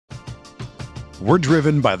We're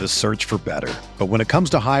driven by the search for better. But when it comes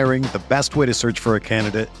to hiring, the best way to search for a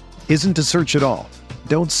candidate isn't to search at all.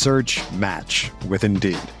 Don't search, match with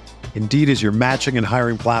Indeed. Indeed is your matching and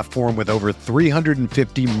hiring platform with over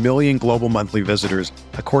 350 million global monthly visitors,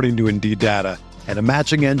 according to Indeed data, and a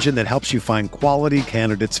matching engine that helps you find quality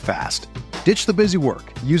candidates fast. Ditch the busy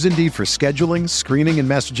work. Use Indeed for scheduling, screening, and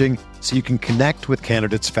messaging so you can connect with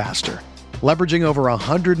candidates faster. Leveraging over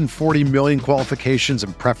 140 million qualifications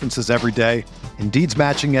and preferences every day, Indeed's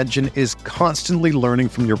matching engine is constantly learning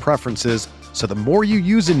from your preferences, so the more you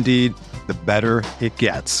use Indeed, the better it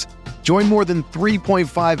gets. Join more than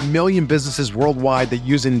 3.5 million businesses worldwide that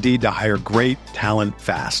use Indeed to hire great talent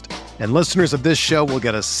fast. And listeners of this show will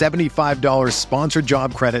get a $75 sponsored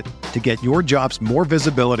job credit to get your jobs more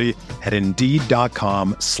visibility at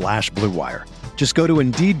Indeed.com/Blue Wire. Just go to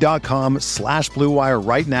Indeed.com/Blue Wire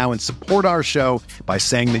right now and support our show by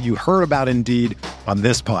saying that you heard about Indeed on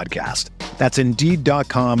this podcast. That's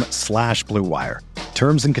Indeed.com/Blue Wire.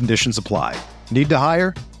 Terms and conditions apply. Need to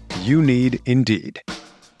hire? You need Indeed.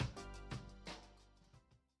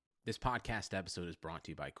 This podcast episode is brought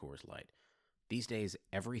to you by Coors Light. These days,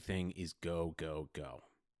 everything is go, go, go.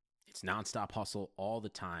 It's nonstop hustle all the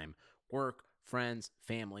time. Work, friends,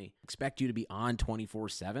 family, expect you to be on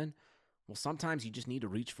 24/7. Well, sometimes you just need to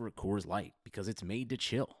reach for a Coors Light because it's made to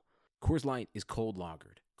chill. Coors Light is cold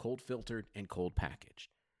lagered, cold filtered, and cold packaged.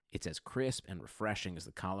 It's as crisp and refreshing as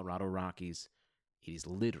the Colorado Rockies. It is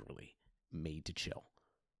literally made to chill.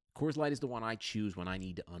 Coors Light is the one I choose when I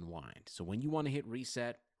need to unwind. So when you want to hit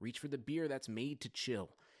reset, reach for the beer that's made to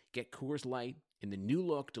chill. Get Coors Light in the new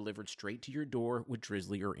look delivered straight to your door with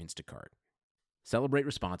Drizzly or Instacart. Celebrate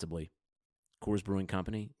responsibly. Coors Brewing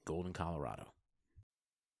Company, Golden, Colorado.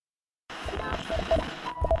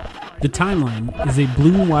 The Timeline is a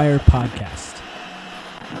Blue Wire podcast.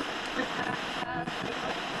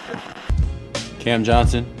 Cam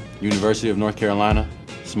Johnson, University of North Carolina,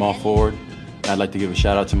 small forward. I'd like to give a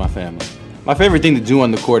shout out to my family. My favorite thing to do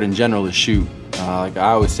on the court in general is shoot. Like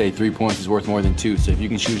I always say, 3 points is worth more than 2. So if you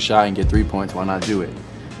can shoot a shot and get 3 points, why not do it?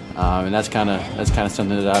 And that's kind of something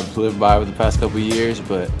that I've lived by over the past couple of years.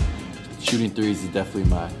 But shooting threes is definitely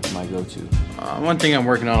my go-to. One thing I'm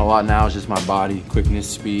working on a lot now is just my body, quickness,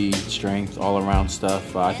 speed, strength, all-around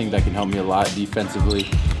stuff. I think that can help me a lot defensively,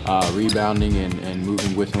 rebounding and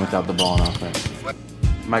moving with and without the ball in offense.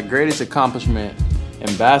 My greatest accomplishment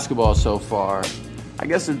in basketball so far, I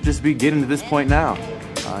guess, would just be getting to this point now.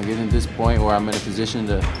 Getting to this point where I'm in a position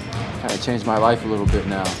to kind of change my life a little bit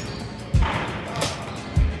now.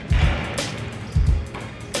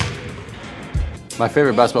 My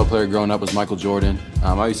favorite basketball player growing up was Michael Jordan.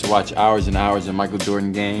 I used to watch hours and hours of Michael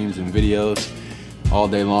Jordan games and videos all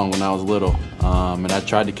day long when I was little. And I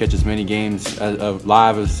tried to catch as many games of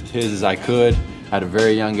live as his as I could at a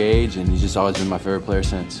very young age, and he's just always been my favorite player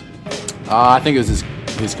since. I think it was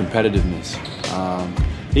his competitiveness.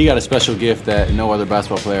 He got a special gift that no other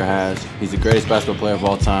basketball player has. He's the greatest basketball player of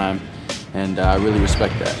all time, and I really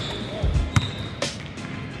respect that.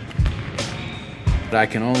 But I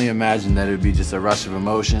can only imagine that it would be just a rush of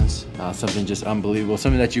emotions, something just unbelievable,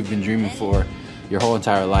 something that you've been dreaming for your whole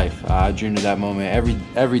entire life. I dreamed of that moment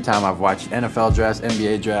every time I've watched NFL drafts,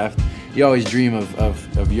 NBA draft. You always dream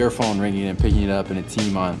of your phone ringing and picking it up and a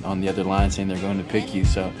team on the other line saying they're going to pick you.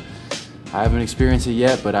 So I haven't experienced it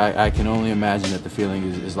yet, but I can only imagine that the feeling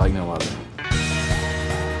is like no other.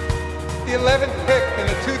 The 11th pick in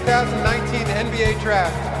the 2019 NBA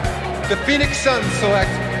Draft, the Phoenix Suns select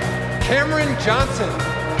Cameron Johnson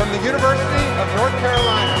from the University of North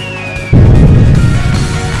Carolina.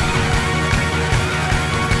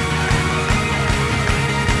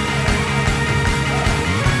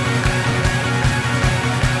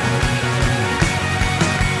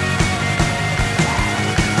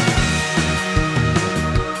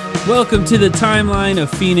 Welcome to the Timeline of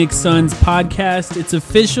Phoenix Suns podcast. It's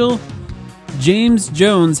official. James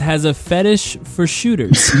Jones has a fetish for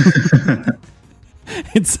shooters.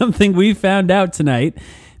 It's something we found out tonight.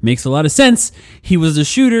 Makes a lot of sense. He was a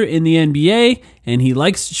shooter in the NBA, and he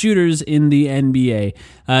likes shooters in the NBA.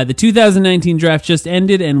 The 2019 draft just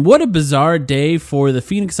ended, and what a bizarre day for the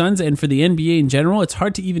Phoenix Suns and for the NBA in general. It's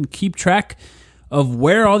hard to even keep track of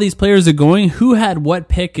where all these players are going, who had what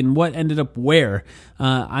pick, and what ended up where.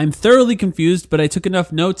 I'm thoroughly confused, but I took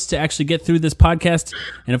enough notes to actually get through this podcast.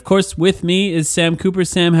 And of course, with me is Sam Cooper.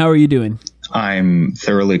 Sam, how are you doing? I'm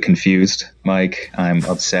thoroughly confused, Mike. I'm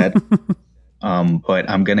upset. But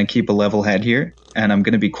I'm going to keep a level head here, and I'm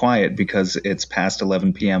going to be quiet because it's past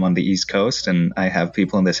 11 p.m. on the East Coast, and I have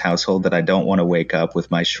people in this household that I don't want to wake up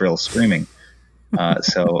with my shrill screaming.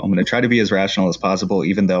 So I'm going to try to be as rational as possible,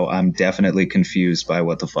 even though I'm definitely confused by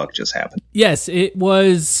what the fuck just happened. Yes, it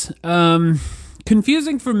was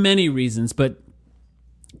confusing for many reasons, but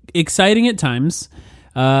exciting at times.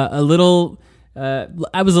 I was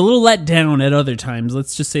a little let down at other times.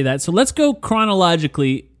 Let's just say that. So let's go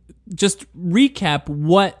chronologically. Just recap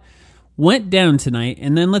what went down tonight,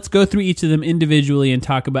 and then let's go through each of them individually and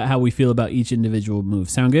talk about how we feel about each individual move.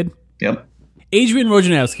 Sound good? Yep. Adrian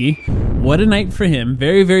Wojnarowski, what a night for him.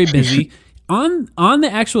 Very, very busy. On the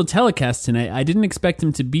actual telecast tonight, I didn't expect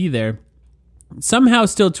him to be there. Somehow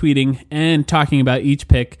still tweeting and talking about each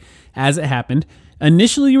pick as it happened.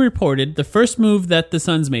 Initially reported the first move that the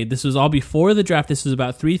Suns made. This was all before the draft. This was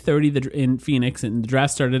about 3:30 in Phoenix, and the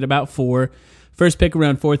draft started about 4. First pick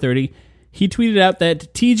around 4:30. He tweeted out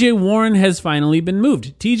that TJ Warren has finally been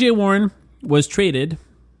moved. TJ Warren was traded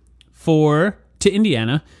to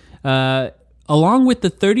Indiana, along with the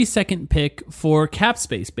 32nd pick for cap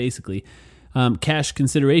space, basically. Cash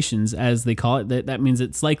considerations, as they call it. That means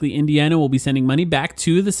it's likely Indiana will be sending money back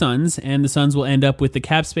to the Suns, and the Suns will end up with the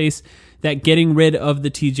cap space that getting rid of the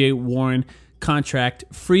TJ Warren contract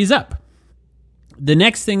frees up. The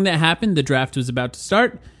next thing that happened, the draft was about to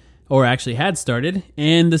start, or actually had started,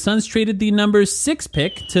 and the Suns traded the number 6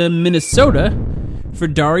 pick to Minnesota for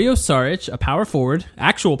Dario Saric, a power forward,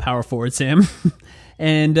 actual power forward, Sam,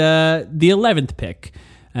 and the 11th pick.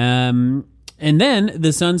 And then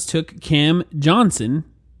the Suns took Cam Johnson,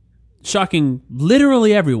 shocking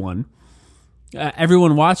literally everyone.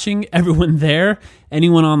 Everyone watching, everyone there,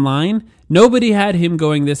 anyone online. Nobody had him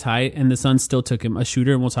going this high, and the Suns still took him, a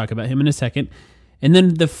shooter, and we'll talk about him in a second. And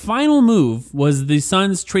then the final move was the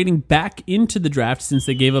Suns trading back into the draft, since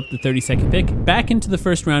they gave up the 32nd pick, back into the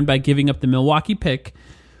first round by giving up the Milwaukee pick,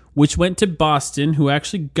 which went to Boston, who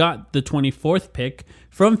actually got the 24th pick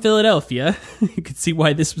from Philadelphia. You could see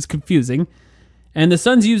why this was confusing. And the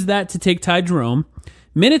Suns used that to take Ty Jerome.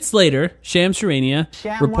 Minutes later, Shams Charania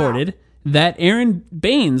reported that Aaron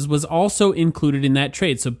Baines was also included in that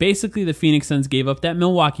trade. So basically, the Phoenix Suns gave up that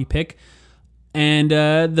Milwaukee pick, and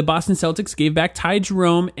the Boston Celtics gave back Ty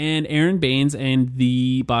Jerome and Aaron Baines, and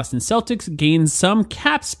the Boston Celtics gained some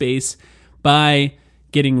cap space by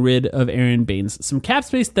getting rid of Aaron Baines. Some cap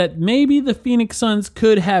space that maybe the Phoenix Suns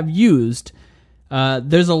could have used.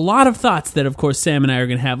 There's a lot of thoughts that, of course, Sam and I are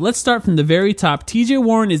going to have. Let's start from the very top. TJ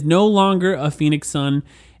Warren is no longer a Phoenix Sun,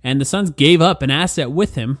 and the Suns gave up an asset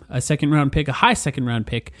with him, a second-round pick, a high second-round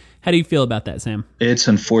pick. How do you feel about that, Sam? It's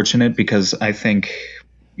unfortunate because I think,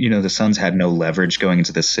 the Suns had no leverage going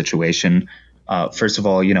into this situation. First of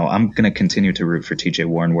all, I'm going to continue to root for TJ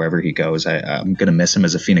Warren wherever he goes. I'm going to miss him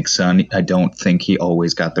as a Phoenix Sun. I don't think he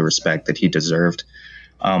always got the respect that he deserved.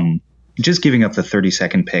 Just giving up the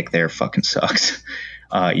 32nd pick there fucking sucks.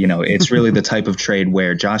 It's really the type of trade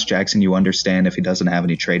where Josh Jackson, you understand if he doesn't have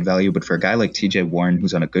any trade value, but for a guy like TJ Warren,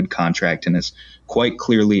 who's on a good contract and is quite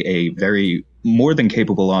clearly a very more than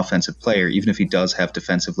capable offensive player, even if he does have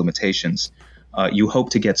defensive limitations, you hope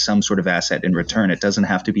to get some sort of asset in return. It doesn't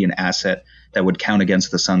have to be an asset that would count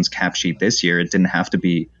against the Suns' cap sheet this year. It didn't have to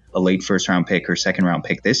be a late first-round pick or second-round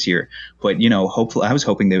pick this year. But, hopefully, I was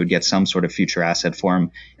hoping they would get some sort of future asset for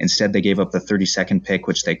him. Instead, they gave up the 32nd pick,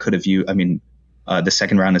 which they could have used. The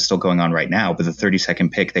second round is still going on right now, but the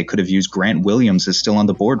 32nd pick, they could have used. Grant Williams is still on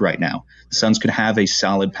the board right now. The Suns could have a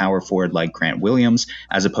solid power forward like Grant Williams,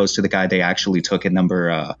 as opposed to the guy they actually took at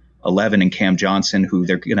number 11 and Cam Johnson, who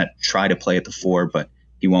they're going to try to play at the 4, but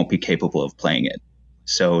he won't be capable of playing it.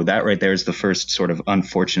 So that right there is the first sort of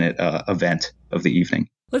unfortunate event of the evening.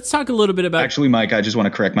 Let's talk a little bit about... Actually, Mike, I just want to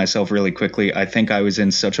correct myself really quickly. I think I was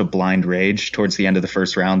in such a blind rage towards the end of the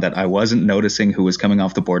first round that I wasn't noticing who was coming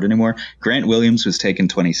off the board anymore. Grant Williams was taken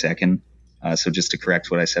 22nd. So just to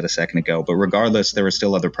correct what I said a second ago. But regardless, there were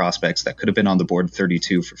still other prospects that could have been on the board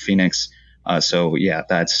 32 for Phoenix. So yeah,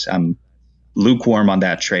 I'm lukewarm on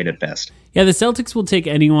that trade at best. Yeah, the Celtics will take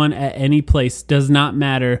anyone at any place. Does not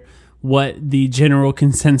matter what the general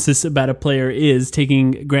consensus about a player is,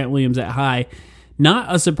 taking Grant Williams at high.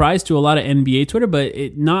 Not a surprise to a lot of NBA Twitter,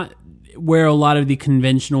 but not where a lot of the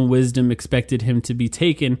conventional wisdom expected him to be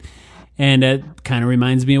taken. And it kind of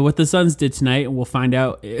reminds me of what the Suns did tonight, and we'll find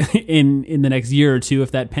out in the next year or two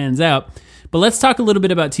if that pans out. But let's talk a little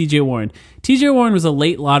bit about TJ Warren. TJ Warren was a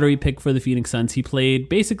late lottery pick for the Phoenix Suns. He played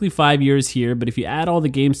basically 5 years here, but if you add all the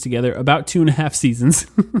games together, about 2.5 seasons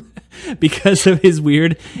because of his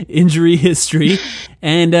weird injury history.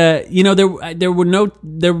 And there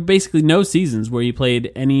were basically no seasons where he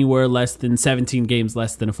played anywhere less than 17 games,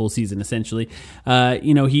 less than a full season, essentially.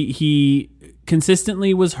 He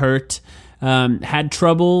consistently was hurt, had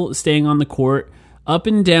trouble staying on the court. up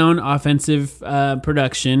and down offensive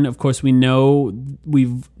production. Of course, we know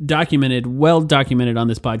we've well documented on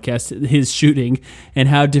this podcast his shooting and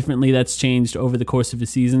how differently that's changed over the course of the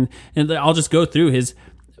season. And I'll just go through his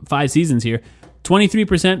 5 seasons here. 23%,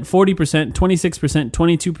 40%, 26%,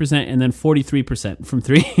 22%, and then 43% from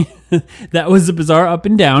 3. That was a bizarre up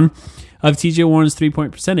and down of TJ Warren's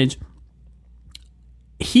three-point percentage.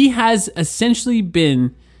 He has essentially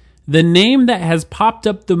been the name that has popped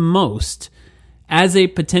up the most as a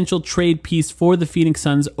potential trade piece for the Phoenix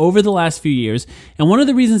Suns over the last few years. And one of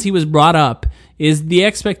the reasons he was brought up is the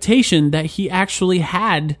expectation that he actually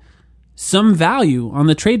had some value on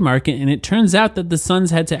the trade market, and it turns out that the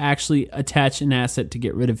Suns had to actually attach an asset to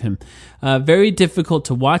get rid of him. Very difficult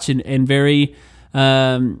to watch and very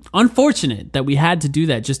unfortunate that we had to do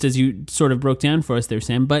that, just as you sort of broke down for us there,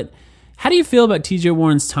 Sam. But how do you feel about TJ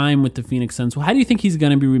Warren's time with the Phoenix Suns? How do you think he's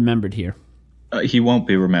going to be remembered here? He won't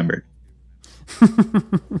be remembered.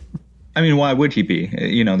 I mean, why would he be?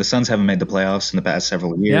 The Suns haven't made the playoffs in the past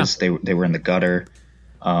several years. Yeah. They were in the gutter.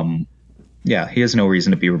 Yeah, he has no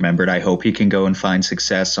reason to be remembered. I hope he can go and find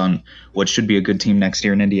success on what should be a good team next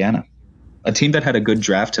year in Indiana. A team that had a good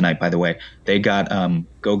draft tonight, by the way. They got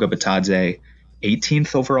Goga Bitadze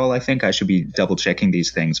 18th overall, I think. I should be double-checking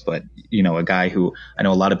these things. But, a guy who I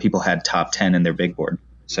know a lot of people had top 10 in their big board.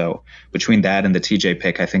 So between that and the TJ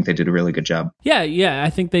pick, I think they did a really good job. Yeah. I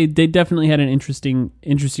think they definitely had an interesting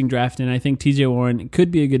draft, and I think TJ Warren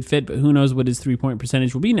could be a good fit, but who knows what his three-point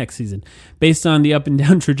percentage will be next season. Based on the up and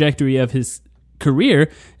down trajectory of his career,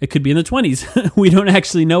 it could be in the 20s. We don't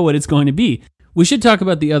actually know what it's going to be. We should talk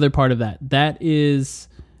about the other part of that. That is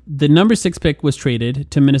the number 6 pick was traded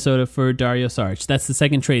to Minnesota for Dario Saric. That's the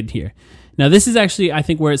second trade here. Now, this is actually, I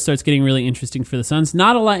think, where it starts getting really interesting for the Suns.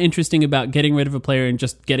 Not a lot interesting about getting rid of a player and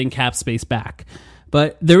just getting cap space back.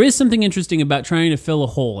 But there is something interesting about trying to fill a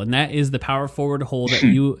hole, and that is the power forward hole that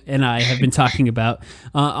you and I have been talking about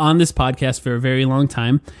on this podcast for a very long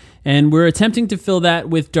time. And we're attempting to fill that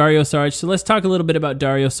with Dario Saric. So let's talk a little bit about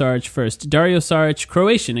Dario Saric first. Dario Saric,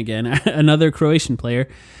 Croatian again, another Croatian player.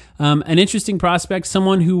 An interesting prospect,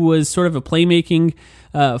 someone who was sort of a playmaking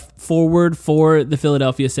forward for the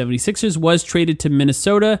Philadelphia 76ers, was traded to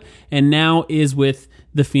Minnesota and now is with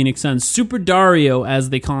the Phoenix Suns. Super Dario,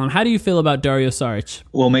 as they call him. How do you feel about Dario Saric?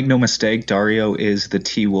 Well, make no mistake, Dario is the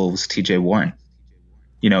T-Wolves TJ Warren.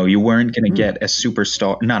 You weren't going to get a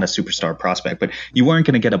superstar, not a superstar prospect, but you weren't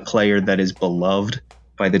going to get a player that is beloved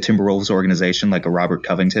by the Timberwolves organization like a Robert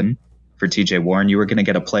Covington for TJ Warren. You were going to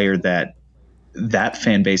get a player that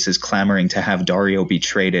fan base is clamoring to have Dario be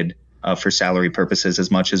traded for salary purposes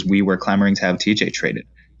as much as we were clamoring to have TJ traded.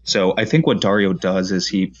 So I think what Dario does is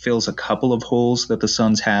he fills a couple of holes that the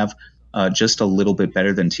Suns have just a little bit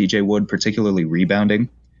better than TJ would, particularly rebounding.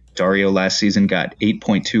 Dario last season got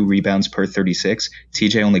 8.2 rebounds per 36.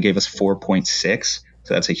 TJ only gave us 4.6,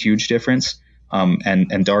 so that's a huge difference.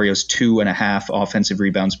 And Dario's 2.5 offensive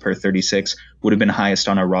rebounds per 36 would have been highest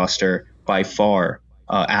on our roster by far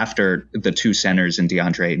after the two centers in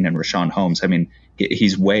DeAndre Ayton and Rashawn Holmes. I mean,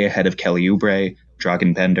 he's way ahead of Kelly Oubre,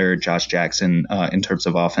 Dragan Bender, Josh Jackson in terms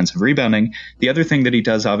of offensive rebounding. The other thing that he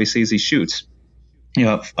does, obviously, is he shoots.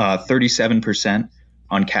 37%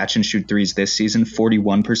 on catch and shoot threes this season,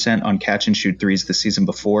 41% on catch and shoot threes the season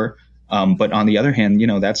before. But on the other hand,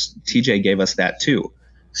 that's TJ gave us that too.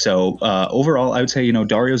 So overall, I would say,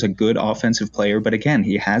 Dario's a good offensive player, but again,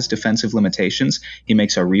 he has defensive limitations. He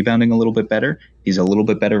makes our rebounding a little bit better. He's a little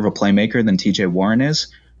bit better of a playmaker than TJ Warren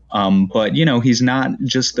is. But, he's not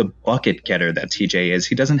just the bucket getter that TJ is.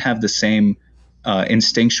 He doesn't have the same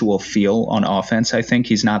instinctual feel on offense. I think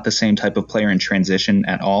he's not the same type of player in transition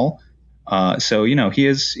at all. So, he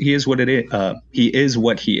is what it is. He is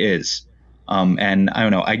what he is. And I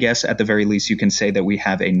don't know, I guess at the very least you can say that we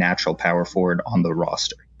have a natural power forward on the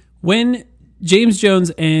roster. When James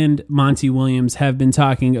Jones and Monty Williams have been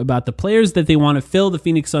talking about the players that they want to fill the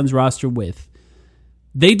Phoenix Suns roster with,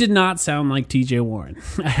 they did not sound like TJ Warren.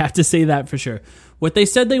 I have to say that for sure. What they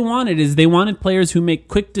said they wanted is they wanted players who make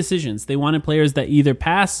quick decisions. They wanted players that either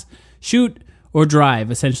pass, shoot, or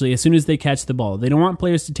drive, essentially, as soon as they catch the ball. They don't want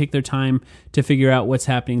players to take their time to figure out what's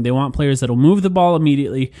happening. They want players that will move the ball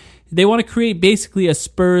immediately. They want to create basically a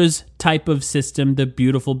Spurs type of system, the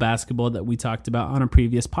beautiful basketball that we talked about on a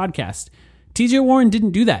previous podcast. TJ Warren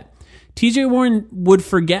didn't do that. TJ Warren would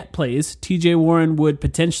forget plays. TJ Warren would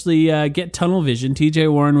potentially get tunnel vision. TJ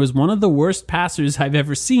Warren was one of the worst passers I've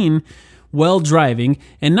ever seen while driving.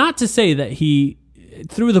 And not to say that he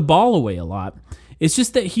threw the ball away a lot. It's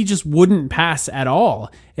just that he just wouldn't pass at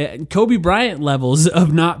all. Kobe Bryant levels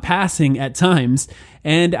of not passing at times.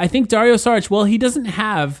 And I think Dario Saric, well, he doesn't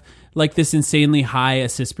have like this insanely high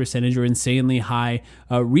assist percentage or insanely high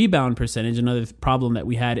rebound percentage. Another problem that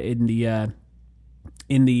we had in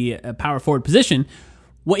the power forward position.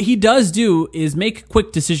 What he does do is make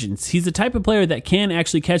quick decisions. He's the type of player that can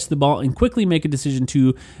actually catch the ball and quickly make a decision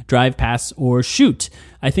to drive, pass, or shoot.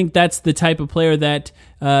 I think that's the type of player that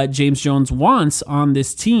James Jones wants on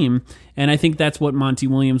this team, and I think that's what Monty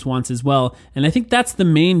Williams wants as well. And I think that's the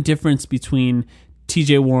main difference between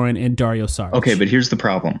TJ Warren and Dario Saric. Okay, but here's the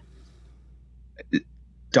problem.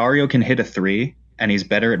 Dario can hit a three, and he's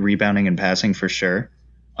better at rebounding and passing for sure.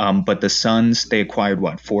 But the Suns, they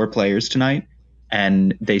acquired, 4 players tonight?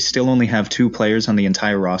 And they still only have 2 players on the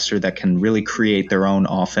entire roster that can really create their own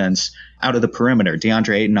offense out of the perimeter.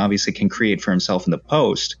 DeAndre Ayton obviously can create for himself in the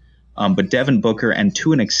post, but Devin Booker and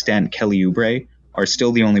to an extent Kelly Oubre are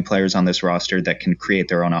still the only players on this roster that can create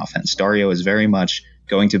their own offense. Dario is very much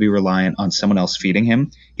going to be reliant on someone else feeding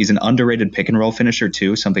him. He's an underrated pick and roll finisher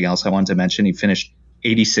too, something else I wanted to mention. He finished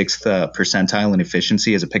 86th percentile in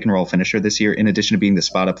efficiency as a pick and roll finisher this year, in addition to being the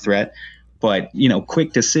spot up threat. But,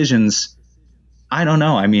 quick decisions, I don't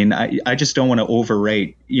know. I mean, I just don't want to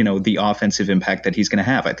overrate, the offensive impact that he's going to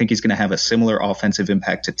have. I think he's going to have a similar offensive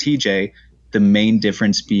impact to TJ, the main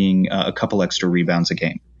difference being a couple extra rebounds a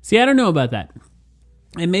game. See, I don't know about that.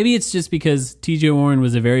 And maybe it's just because TJ Warren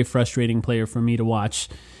was a very frustrating player for me to watch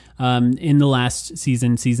in the last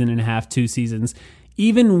season and a half, 2 seasons.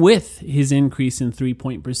 Even with his increase in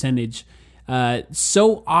 3-point percentage,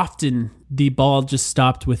 so often the ball just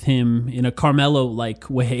stopped with him in a Carmelo-like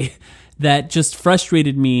way that just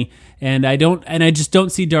frustrated me, and I just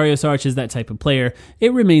don't see Dario Saric as that type of player.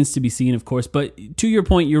 It remains to be seen, of course, but to your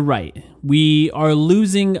point, you're right. We are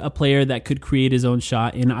losing a player that could create his own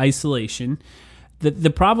shot in isolation.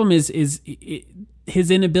 The problem is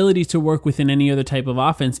his inability to work within any other type of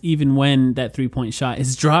offense, even when that 3-point shot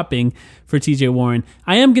is dropping for TJ Warren.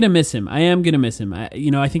 I am going to miss him.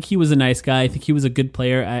 I think he was a nice guy. I think he was a good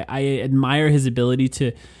player. I admire his ability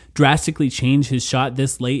to drastically change his shot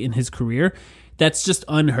this late in his career. That's just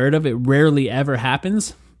unheard of. It rarely ever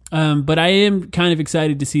happens. But I am kind of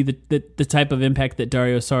excited to see the type of impact that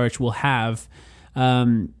Dario Saric will have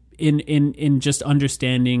in just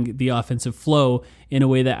understanding the offensive flow in a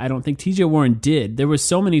way that I don't think TJ Warren did. There were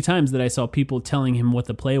so many times that I saw people telling him what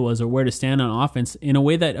the play was or where to stand on offense in a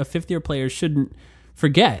way that a fifth-year player shouldn't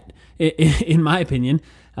forget, in my opinion.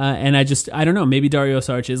 And I don't know, maybe Dario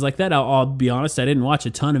Saric is like that. I'll be honest, I didn't watch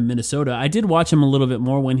a ton of Minnesota. I did watch him a little bit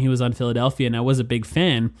more when he was on Philadelphia, and I was a big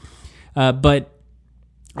fan. But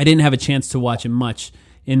I didn't have a chance to watch him much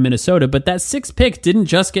in Minnesota. But that 6th pick didn't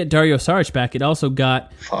just get Dario Saric back. It also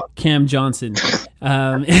got Cam Johnson.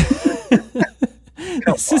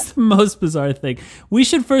 This is the most bizarre thing. We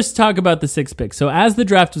should first talk about the 6th pick. So as the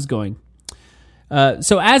draft was going, as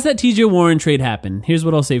that TJ Warren trade happened, here's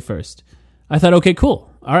what I'll say first. I thought, okay, cool.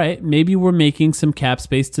 All right, maybe we're making some cap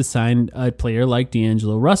space to sign a player like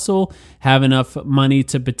D'Angelo Russell, have enough money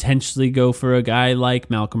to potentially go for a guy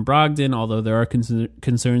like Malcolm Brogdon, although there are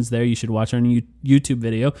concerns there. You should watch our YouTube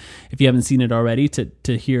video if you haven't seen it already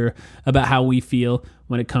to hear about how we feel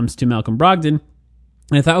when it comes to Malcolm Brogdon.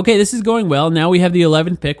 And I thought, okay, this is going well. Now we have the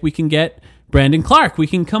 11th pick. We can get Brandon Clark. We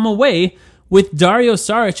can come away with Dario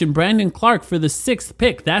Saric and Brandon Clark for the 6th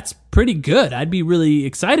pick. That's pretty good. I'd be really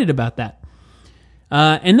excited about that.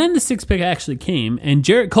 And then the 6th pick actually came, and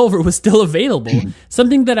Jarrett Culver was still available,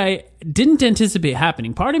 something that I didn't anticipate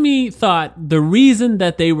happening. Part of me thought the reason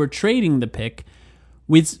that they were trading the pick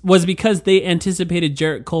was because they anticipated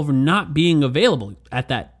Jarrett Culver not being available at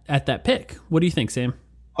that pick. What do you think, Sam?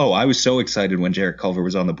 Oh, I was so excited when Jarrett Culver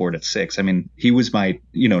was on the board at 6. I mean, he was my,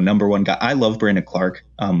 number one guy. I love Brandon Clark,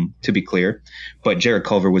 to be clear, but Jarrett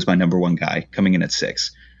Culver was my number one guy coming in at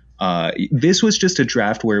 6. This was just a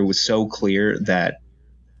draft where it was so clear that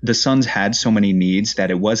the Suns had so many needs that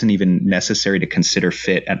it wasn't even necessary to consider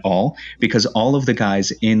fit at all, because all of the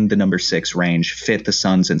guys in the number 6 range fit the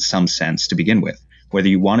Suns in some sense to begin with. Whether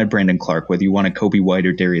you wanted Brandon Clark, whether you wanted Kobe White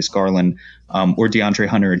or Darius Garland, or DeAndre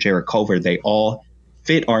Hunter or Jarrett Culver, they all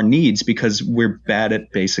fit our needs because we're bad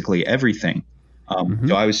at basically everything.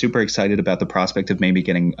 So I was super excited about the prospect of maybe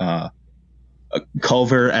getting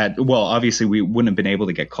Culver obviously we wouldn't have been able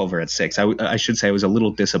to get Culver at 6. I should say I was a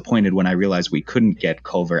little disappointed when I realized we couldn't get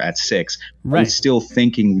Culver at 6. Right. I was still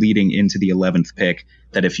thinking leading into the 11th pick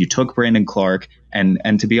that if you took Brandon Clark, and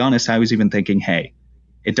to be honest, I was even thinking, hey,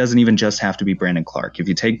 it doesn't even just have to be Brandon Clark. If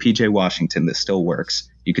you take PJ Washington, this still works.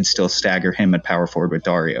 You could still stagger him at power forward with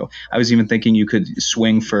Dario. I was even thinking you could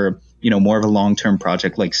swing for, more of a long-term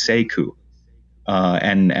project like Sekou.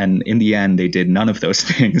 And in the end, they did none of those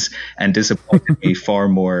things and disappointed me far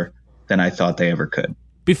more than I thought they ever could.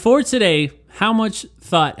 Before today, how much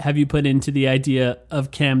thought have you put into the idea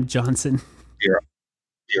of Cam Johnson?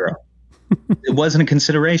 Zero. It wasn't a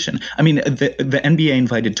consideration. I mean, the NBA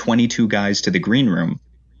invited 22 guys to the green room,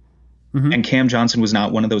 and Cam Johnson was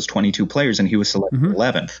not one of those 22 players, and he was selected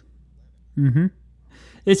 11th.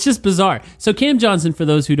 It's just bizarre. So Cam Johnson, for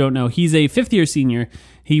those who don't know, he's a fifth-year senior.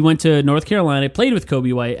 He went to North Carolina, played with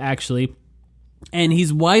Kobe White, actually, and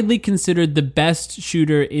he's widely considered the best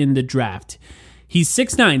shooter in the draft. He's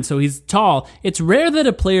 6'9", so he's tall. It's rare that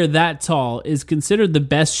a player that tall is considered the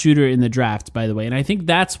best shooter in the draft, by the way. And I think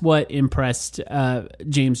that's what impressed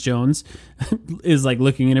James Jones, is like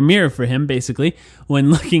looking in a mirror for him, basically,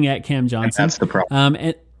 when looking at Cam Johnson. That's the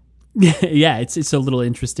problem. Yeah, it's a little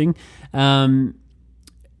interesting.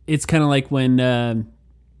 It's kind of like when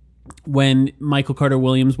Michael Carter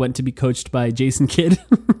Williams went to be coached by Jason Kidd.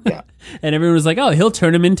 Yeah. And everyone was like, oh, he'll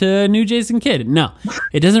turn him into a new Jason Kidd. No,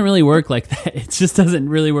 it doesn't really work like that. It just doesn't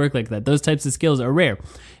really work like that. Those types of skills are rare.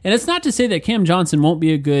 And it's not to say that Cam Johnson won't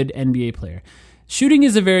be a good NBA player. Shooting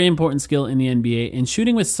is a very important skill in the NBA, and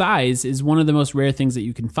shooting with size is one of the most rare things that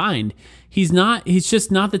you can find. He's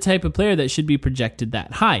just not the type of player that should be projected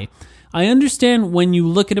that high. I understand when you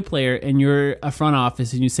look at a player and you're a front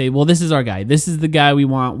office and you say, well, this is our guy. This is the guy we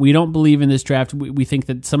want. We don't believe in this draft. We think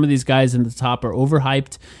that some of these guys in the top are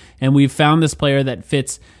overhyped, and we've found this player that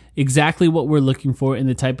fits exactly what we're looking for in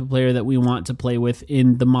the type of player that we want to play with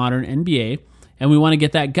in the modern NBA, and we want to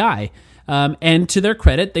get that guy. And to their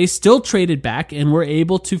credit, they still traded back and were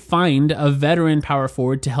able to find a veteran power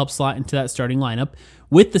forward to help slot into that starting lineup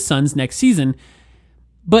with the Suns next season.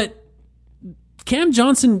 But Cam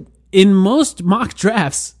Johnson, in most mock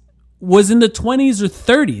drafts, was in the 20s or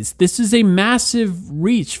 30s. This is a massive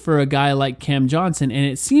reach for a guy like Cam Johnson, and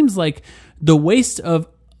it seems like the waste of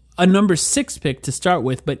a number 6 pick to start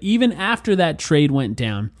with, but even after that trade went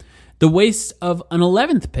down, the waste of an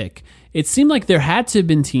 11th pick. It seemed like there had to have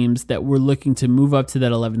been teams that were looking to move up to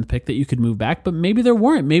that 11th pick that you could move back, but maybe there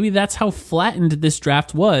weren't. Maybe that's how flattened this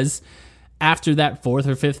draft was after that 4th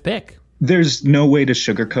or 5th pick. There's no way to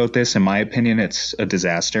sugarcoat this. In my opinion, it's a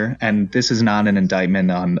disaster. And this is not an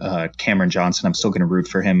indictment on Cameron Johnson. I'm still going to root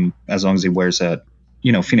for him as long as he wears a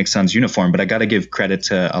Phoenix Suns uniform. But I got to give credit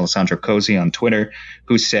to Alessandro Cosi on Twitter,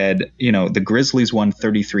 who said, the Grizzlies won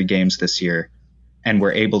 33 games this year and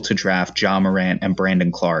were able to draft Ja Morant and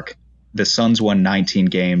Brandon Clark. The Suns won 19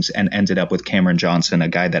 games and ended up with Cameron Johnson, a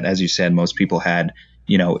guy that, as you said, most people had,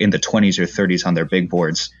 in the 20s or 30s on their big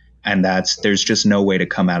boards. And there's just no way to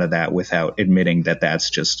come out of that without admitting that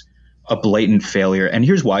that's just a blatant failure. And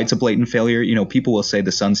here's why it's a blatant failure. People will say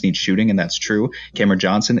the Suns need shooting, and that's true. Cameron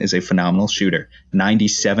Johnson is a phenomenal shooter.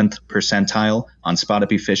 97th percentile on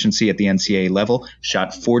spot-up efficiency at the NCAA level,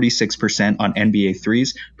 shot 46% on NBA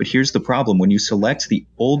threes. But here's the problem. When you select the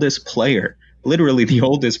oldest player, literally the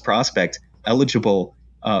oldest prospect eligible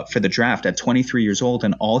for the draft at 23 years old,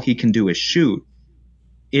 and all he can do is shoot,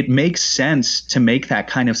 it makes sense to make that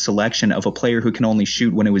kind of selection of a player who can only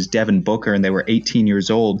shoot when it was Devin Booker and they were 18 years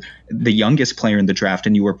old, the youngest player in the draft,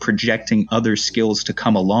 and you were projecting other skills to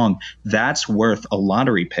come along. That's worth a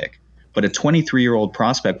lottery pick. But a 23-year-old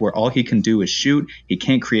prospect where all he can do is shoot, he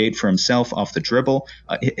can't create for himself off the dribble.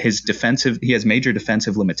 He has major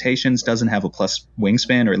defensive limitations, doesn't have a plus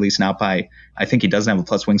wingspan, or at least not by, I think he doesn't have a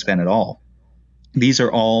plus wingspan at all. These are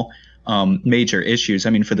all major issues.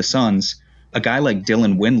 I mean, for the Suns, a guy like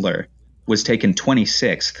Dylan Windler was taken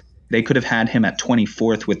 26th. They could have had him at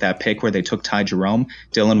 24th with that pick where they took Ty Jerome.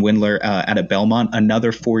 Dylan Windler out of Belmont,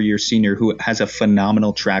 another 4-year senior who has a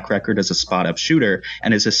phenomenal track record as a spot-up shooter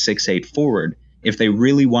and is a 6'8 forward. If they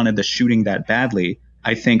really wanted the shooting that badly,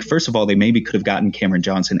 I think, first of all, they maybe could have gotten Cameron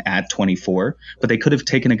Johnson at 24, but they could have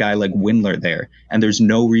taken a guy like Windler there. And there's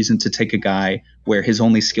no reason to take a guy where his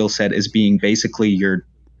only skill set is being basically your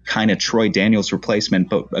kind of Troy Daniels replacement,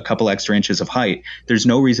 but a couple extra inches of height. There's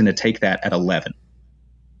no reason to take that at 11.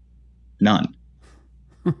 None.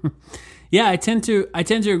 Yeah, I tend to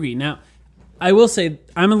agree. Now, I will say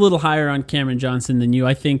I'm a little higher on Cameron Johnson than you.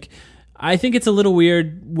 I think it's a little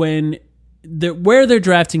weird when where they're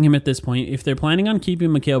drafting him at this point. If they're planning on keeping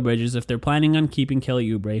Mikal Bridges, if they're planning on keeping Kelly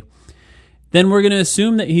Oubre, then we're going to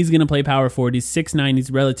assume that he's going to play power forward. He's 6'9",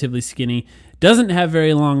 he's relatively skinny, doesn't have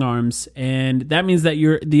very long arms, and that means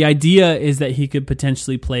that the idea is that he could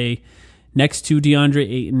potentially play next to DeAndre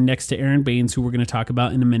Ayton, next to Aaron Baines, who we're going to talk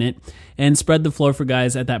about in a minute, and spread the floor for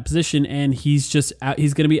guys at that position, and he's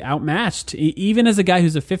going to be outmatched. Even as a guy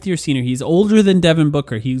who's a fifth-year senior, he's older than Devin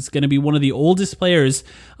Booker. He's going to be one of the oldest players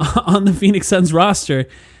on the Phoenix Suns roster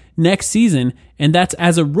next season, and that's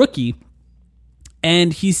as a rookie.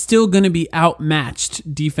 And he's still going to be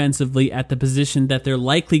outmatched defensively at the position that they're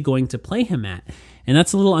likely going to play him at. and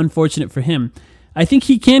that's a little unfortunate for him. I think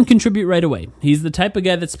he can contribute right away. He's the type of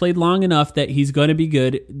guy that's played long enough that he's going to be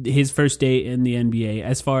good his first day in the NBA,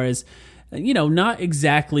 as far as, not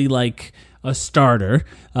exactly like a starter,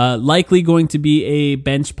 likely going to be a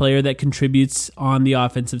bench player that contributes on the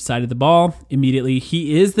offensive side of the ball immediately.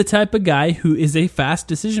 He is the type of guy who is a fast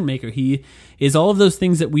decision maker. He is all of those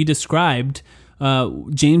things that we described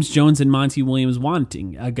James Jones and Monty Williams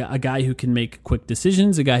wanting. A guy who can make quick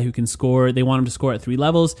decisions, a guy who can score. They want him to score at 3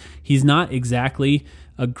 levels. He's not exactly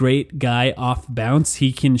a great guy off bounce.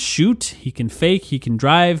 He can shoot, he can fake, he can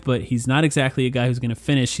drive, but he's not exactly a guy who's going to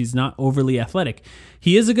finish. He's not overly athletic.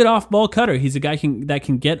 He is a good off-ball cutter. He's a guy that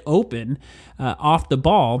can get open off the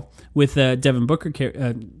ball with Devin Booker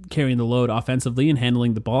carrying the load offensively and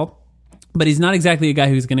handling the ball. But he's not exactly a guy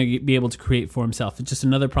who's going to be able to create for himself. It's just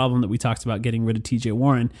another problem that we talked about getting rid of TJ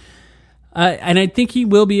Warren. And I think he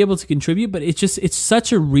will be able to contribute, but it's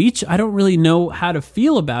such a reach. I don't really know how to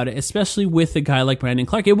feel about it, especially with a guy like Brandon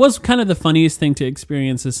Clarke. It was kind of the funniest thing to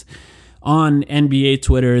experience this on NBA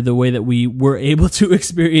Twitter, the way that we were able to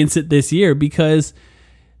experience it this year, because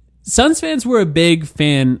Suns fans were a big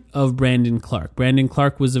fan of Brandon Clarke. Brandon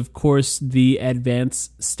Clarke was, of course, the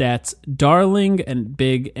advanced stats darling and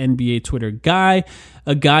big NBA Twitter guy,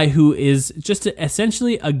 a guy who is just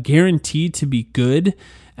essentially a guarantee to be good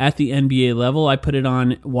at the NBA level. I put it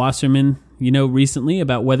on Wasserman, recently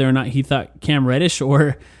about whether or not he thought Cam Reddish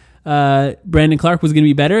or Brandon Clarke was going to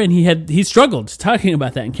be better, and he struggled talking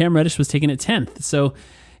about that, and Cam Reddish was taken at 10th. So,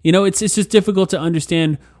 it's just difficult to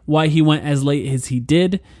understand why he went as late as he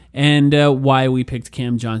did, and why we picked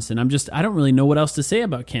Cam Johnson. I don't really know what else to say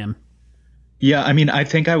about Cam. Yeah, I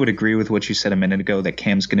think I would agree with what you said a minute ago, that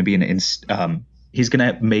Cam's going to be he's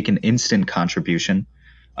going to make an instant contribution.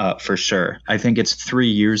 For sure. I think it's 3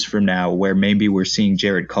 years from now where maybe we're seeing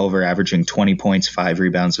Jared Culver averaging 20 points, 5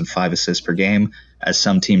 rebounds, and 5 assists per game as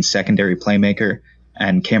some team's secondary playmaker,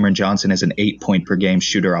 and Cameron Johnson as an 8-point per game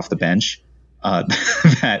shooter off the bench.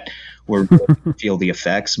 That we're going to feel the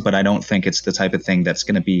effects, but I don't think it's the type of thing that's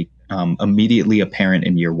going to be immediately apparent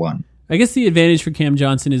in year one. I guess the advantage for Cam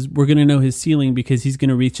Johnson is we're going to know his ceiling because he's going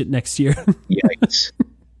to reach it next year. Yikes.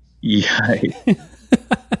 Yikes.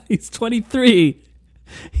 He's 23.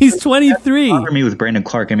 He's 23. For me with Brandon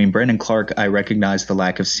Clarke, Brandon Clarke, I recognize the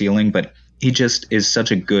lack of ceiling, but he just is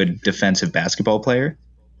such a good defensive basketball player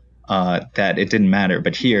that it didn't matter.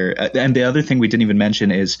 But here, and the other thing we didn't even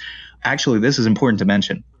mention is, actually, this is important to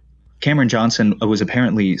mention. Cameron Johnson was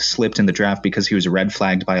apparently slipped in the draft because he was red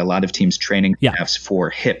flagged by a lot of teams' training staffs for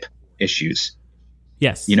hip issues.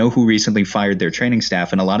 Yes. You know who recently fired their training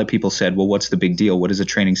staff? And a lot of people said, well, what's the big deal? What does a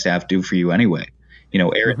training staff do for you anyway?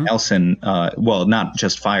 Aaron Nelson, not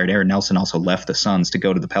just fired. Aaron Nelson also left the Suns to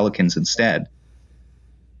go to the Pelicans instead.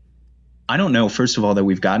 I don't know, first of all, that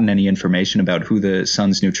we've gotten any information about who the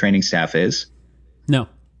Suns' new training staff is. No.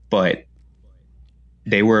 But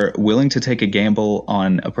they were willing to take a gamble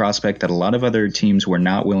on a prospect that a lot of other teams were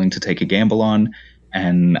not willing to take a gamble on.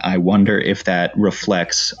 And I wonder if that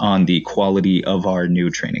reflects on the quality of our new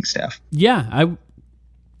training staff. Yeah,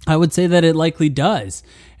 I would say that it likely does.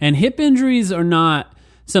 And hip injuries are not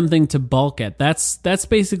something to balk at. That's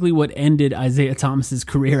basically what ended Isaiah Thomas's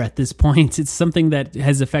career at this point. It's something that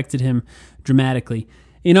has affected him dramatically.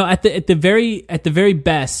 At the very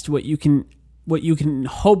best, what you can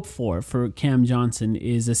hope for Cam Johnson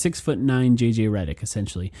is a 6'9" JJ Redick,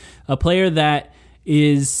 essentially. A player that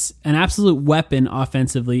is an absolute weapon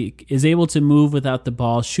offensively, is able to move without the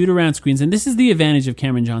ball, shoot around screens. And this is the advantage of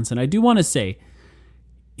Cameron Johnson. I do want to say,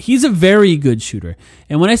 he's a very good shooter.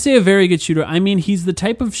 And when I say a very good shooter, I mean he's the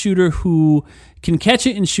type of shooter who can catch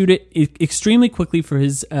it and shoot it extremely quickly for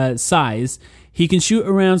his size. He can shoot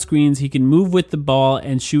around screens. He can move with the ball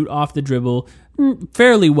and shoot off the dribble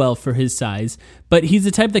fairly well for his size. But he's the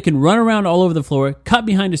type that can run around all over the floor, cut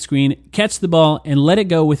behind a screen, catch the ball, and let it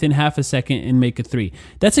go within half a second and make a three.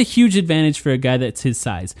 That's a huge advantage for a guy that's his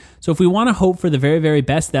size. So if we want to hope for the very, very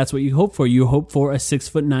best, that's what you hope for. You hope for a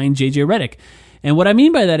 6'9" JJ Redick. And what I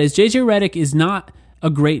mean by that is JJ Redick is not a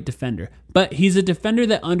great defender, but he's a defender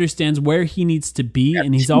that understands where he needs to be,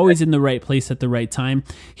 and he's always in the right place at the right time.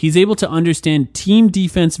 He's able to understand team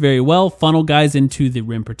defense very well, funnel guys into the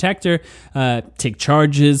rim protector, take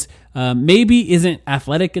charges, maybe isn't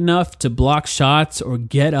athletic enough to block shots or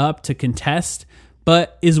get up to contest,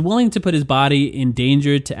 but is willing to put his body in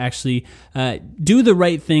danger to actually do the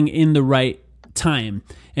right thing in the right time.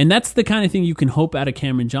 And that's the kind of thing you can hope out of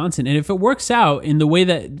Cameron Johnson. And if it works out in the way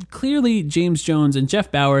that clearly James Jones and Jeff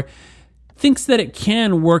Bauer thinks that it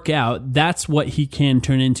can work out, that's what he can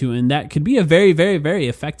turn into. And that could be a very, very, very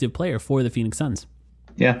effective player for the Phoenix Suns.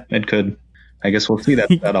 Yeah, it could. I guess we'll see.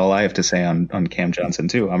 That's about all I have to say on Cam Johnson,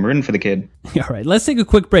 too. I'm rooting for the kid. All right, let's take a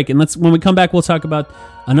quick break, and when we come back, we'll talk about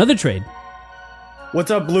another trade.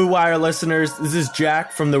 What's up, Blue Wire listeners? This is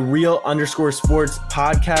Jack from the Real_Sports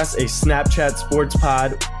podcast, a Snapchat sports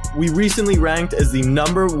pod. We recently ranked as the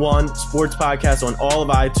 #1 sports podcast on all of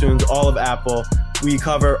iTunes, all of Apple. We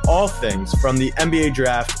cover all things from the NBA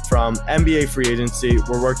draft, from NBA free agency.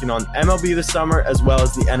 We're working on MLB this summer as well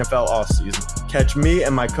as the NFL offseason. Catch me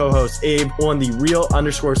and my co-host Abe on the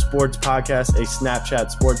Real_Sports podcast, a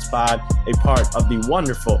Snapchat sports pod, a part of the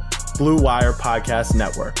wonderful Blue Wire podcast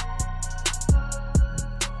network.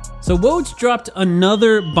 So Woj dropped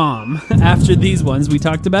another bomb after these ones. We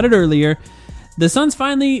talked about it earlier. The Suns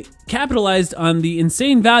finally capitalized on the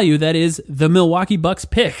insane value that is the Milwaukee Bucks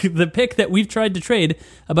pick, the pick that we've tried to trade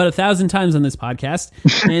about 1,000 times on this podcast,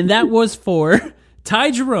 and that was for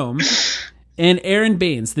Ty Jerome and Aaron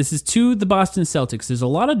Baines. This is to the Boston Celtics. There's a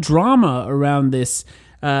lot of drama around this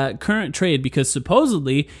current trade because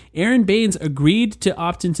supposedly Aaron Baines agreed to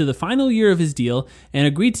opt into the final year of his deal and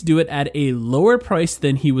agreed to do it at a lower price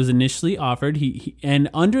than he was initially offered. And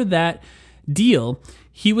under that deal,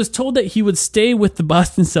 he was told that he would stay with the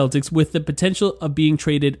Boston Celtics with the potential of being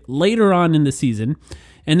traded later on in the season.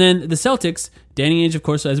 And then the Celtics, Danny Ainge, of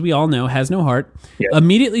course, as we all know, has no heart,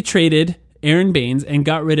 immediately traded Aaron Baines and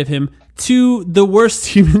got rid of him to the worst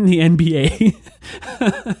team in the NBA.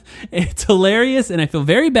 It's hilarious, and I feel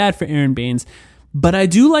very bad for Aaron Baines, but I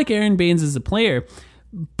do like Aaron Baines as a player.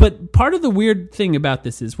 But part of the weird thing about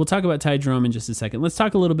this is, we'll talk about Ty Jerome in just a second. Let's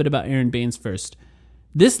talk a little bit about Aaron Baines first.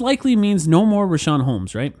 This likely means no more Richaun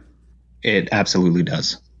Holmes, right? It absolutely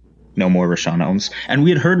does. No more Richaun Holmes. And we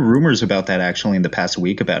had heard rumors about that actually in the past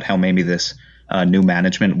week about how maybe this new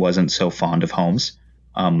management wasn't so fond of Holmes.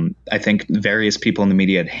 I think various people in the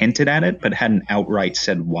media had hinted at it, but hadn't outright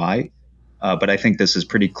said why. But I think this is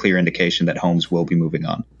pretty clear indication that Holmes will be moving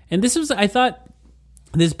on. And this was, I thought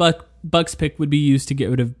this Bucks pick would be used to get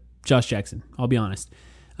rid of Josh Jackson. I'll be honest.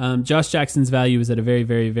 Josh Jackson's value is at a very,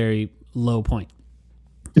 very, very low point.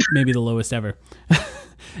 Maybe the lowest ever.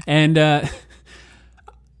 And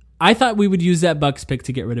I thought we would use that Bucks pick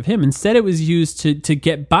to get rid of him. Instead, it was used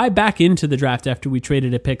to buy back into the draft after we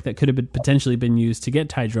traded a pick that could have potentially been used to get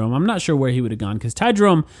Ty Jerome. I'm not sure where he would have gone because Ty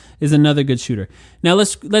Jerome is another good shooter. Now,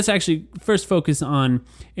 let's actually first focus on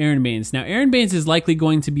Aaron Baines. Now, Aaron Baines is likely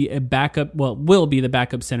going to be will be the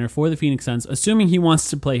backup center for the Phoenix Suns, assuming he wants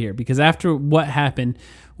to play here, because after what happened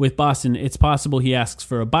with Boston, it's possible he asks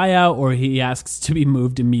for a buyout or he asks to be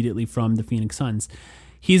moved immediately from the Phoenix Suns.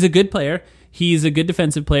 He's a good player. He's a good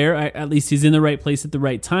defensive player. At least he's in the right place at the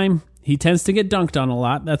right time. He tends to get dunked on a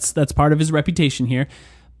lot. That's part of his reputation here.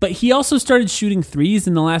 But he also started shooting threes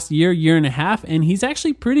in the last year and a half, and he's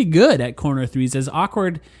actually pretty good at corner threes. As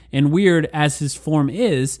awkward and weird as his form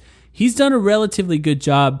is, he's done a relatively good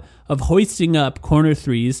job of hoisting up corner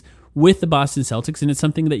threes with the Boston Celtics, and it's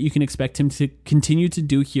something that you can expect him to continue to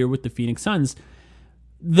do here with the Phoenix Suns.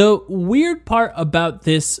 The weird part about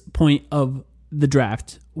this point of the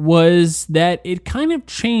draft was that it kind of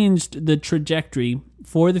changed the trajectory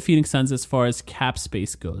for the Phoenix Suns as far as cap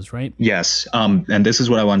space goes, right? Yes, and this is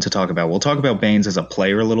what I wanted to talk about. We'll talk about Baines as a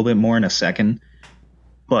player a little bit more in a second.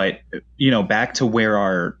 But, back to where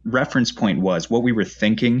our reference point was, what we were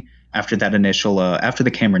thinking after that initial, after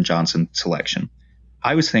the Cameron Johnson selection.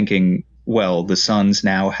 I was thinking, well, the Suns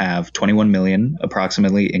now have $21 million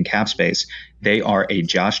approximately in cap space. They are a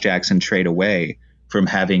Josh Jackson trade away from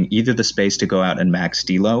having either the space to go out and max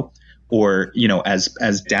D'Lo, or,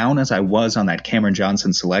 as down as I was on that Cameron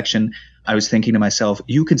Johnson selection, I was thinking to myself,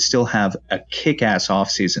 you could still have a kick-ass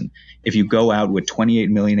offseason if you go out with $28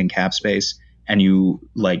 million in cap space and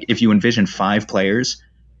if you envision 5 players,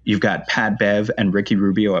 you've got Pat Bev and Ricky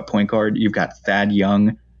Rubio at point guard, you've got Thad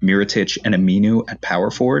Young, Mirotic, and Aminu at power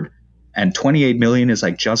forward. And $28 million is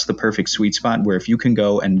like just the perfect sweet spot where if you can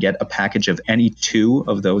go and get a package of any 2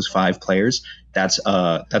 of those 5 players, that's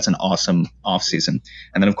an awesome offseason.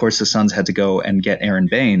 And then, of course, the Suns had to go and get Aaron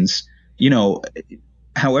Baines.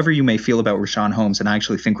 However you may feel about Richaun Holmes, and I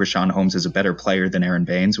actually think Richaun Holmes is a better player than Aaron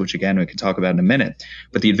Baines, which, again, we can talk about in a minute.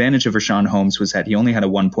 But the advantage of Richaun Holmes was that he only had a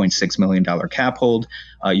 $1.6 million cap hold.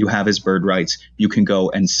 You have his bird rights. You can go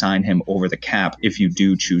and sign him over the cap if you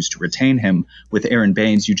do choose to retain him. With Aaron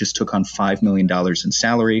Baines, you just took on $5 million in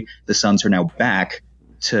salary. The Suns are now back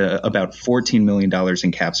to about $14 million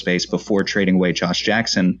in cap space before trading away Josh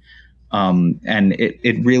Jackson. And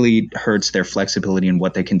it really hurts their flexibility in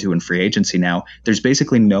what they can do in free agency now. There's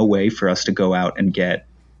basically no way for us to go out and get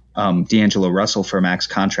D'Angelo Russell for a max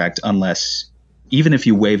contract unless, even if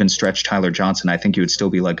you waive and stretch Tyler Johnson, I think you would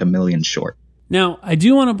still be like $1 million short. Now, I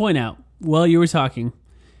do want to point out, while you were talking,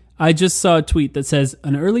 I just saw a tweet that says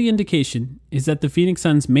an early indication is that the Phoenix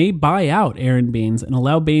Suns may buy out Aaron Baines and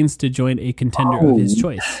allow Baines to join a contender of his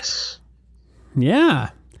choice. Yes. Yeah.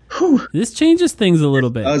 Whew. This changes things a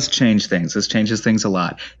little bit. It does change things. This changes things a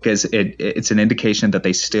lot because it's an indication that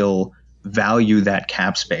they still value that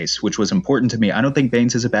cap space, which was important to me. I don't think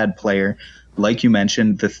Baines is a bad player. Like you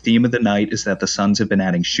mentioned, the theme of the night is that the Suns have been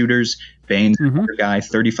adding shooters. Baines, another guy,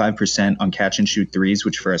 35% on catch and shoot threes,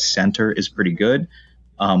 which for a center is pretty good.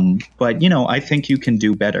 But, I think you can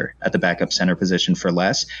do better at the backup center position for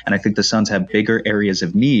less. And I think the Suns have bigger areas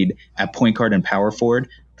of need at point guard and power forward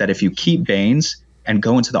that if you keep Baines and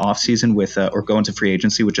go into the offseason with or go into free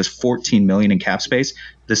agency with just $14 million in cap space,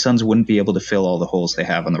 the Suns wouldn't be able to fill all the holes they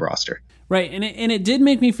have on the roster. Right. And it did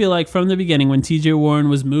make me feel like from the beginning when TJ Warren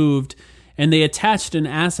was moved and they attached an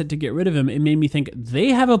asset to get rid of him, it made me think they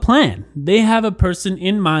have a plan. They have a person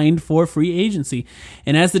in mind for free agency.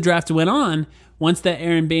 And as the draft went on, once that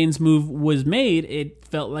Aaron Baines move was made, it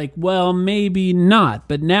felt like, well, maybe not.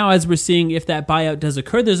 But now as we're seeing if that buyout does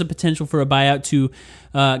occur, there's a potential for a buyout to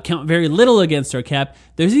count very little against our cap.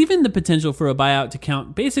 There's even the potential for a buyout to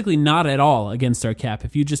count basically not at all against our cap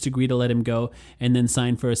if you just agree to let him go and then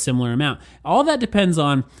sign for a similar amount. All that depends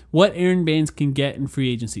on what Aaron Baines can get in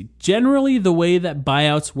free agency. Generally, the way that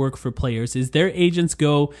buyouts work for players is their agents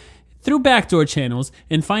go through backdoor channels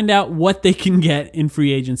and find out what they can get in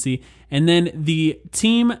free agency. And then the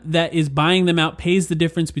team that is buying them out pays the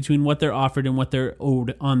difference between what they're offered and what they're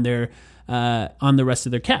owed on their on the rest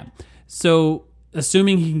of their cap. So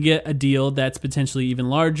assuming he can get a deal that's potentially even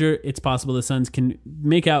larger, it's possible the Suns can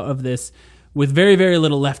make out of this with very, very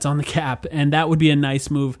little left on the cap. And that would be a nice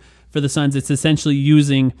move for the Suns. It's essentially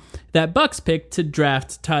using that Bucks pick to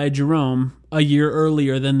draft Ty Jerome a year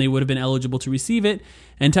earlier than they would have been eligible to receive it.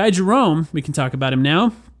 And Ty Jerome, we can talk about him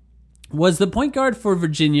now, was the point guard for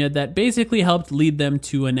Virginia that basically helped lead them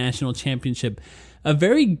to a national championship. A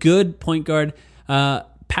very good point guard,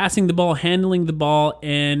 passing the ball, handling the ball,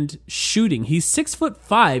 and shooting. He's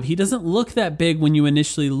 6'5". He doesn't look that big when you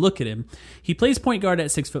initially look at him. He plays point guard at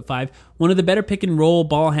 6'5". One of the better pick and roll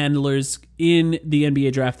ball handlers in the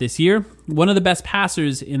NBA draft this year. One of the best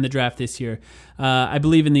passers in the draft this year. I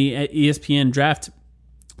believe in the ESPN draft,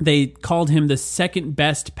 they called him the second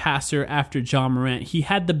best passer after Ja Morant. He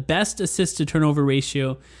had the best assist to turnover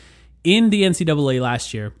ratio in the NCAA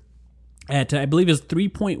last year at, I believe it was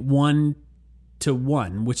 3.1 to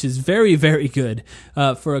 1, which is very, very good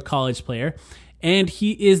for a college player. And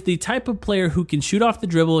he is the type of player who can shoot off the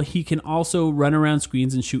dribble. He can also run around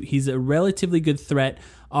screens and shoot. He's a relatively good threat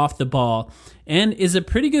off the ball and is a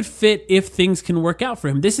pretty good fit if things can work out for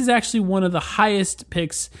him. This is actually one of the highest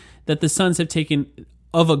picks that the Suns have taken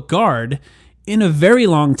of a guard in a very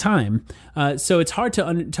long time. So it's hard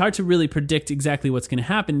to really predict exactly what's going to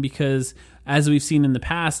happen because, as we've seen in the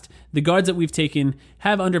past, the guards that we've taken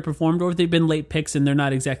have underperformed or they've been late picks and they're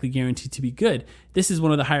not exactly guaranteed to be good. This is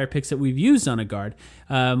one of the higher picks that we've used on a guard.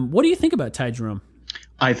 What do you think about Ty Jerome?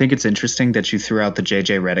 I think it's interesting that you threw out the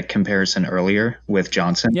J.J. Redick comparison earlier with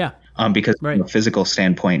Johnson. Yeah. Because from a physical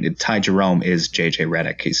standpoint, Ty Jerome is J.J.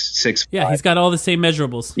 Redick. He's 6'5". Yeah, he's got all the same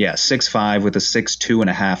measurables. Yeah, 6'5" with a 6'2.5"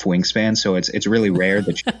 wingspan. So it's really rare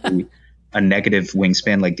that you see a negative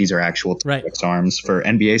wingspan. Like these are actual T-Rex arms for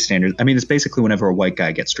NBA standards. I mean, it's basically whenever a white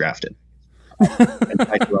guy gets drafted. And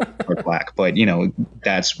Ty Jerome or black. But,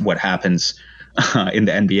 that's what happens in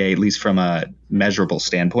the NBA, at least from a measurable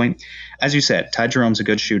standpoint. As you said, Ty Jerome's a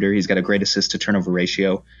good shooter. He's got a great assist to turnover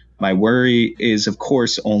ratio. My worry is, of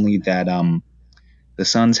course, only that the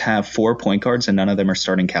Suns have 4 point guards and none of them are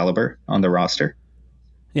starting caliber on the roster.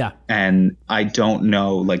 Yeah. And I don't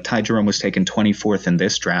know, like Ty Jerome was taken 24th in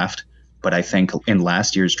this draft, but I think in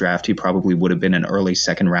last year's draft, he probably would have been an early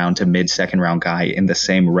second round to mid second round guy in the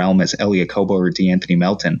same realm as Elie Okobo or DeAnthony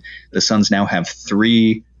Melton. The Suns now have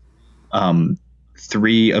three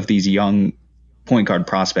of these young point guard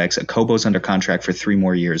prospects. Okobo's under contract for 3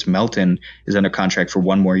 more years. Melton is under contract for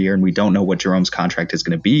 1 more year, and we don't know what Jerome's contract is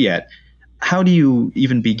going to be yet. How do you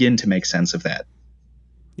even begin to make sense of that?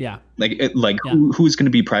 Yeah. Who's going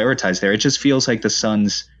to be prioritized there? It just feels like the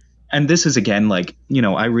Suns, and this is again,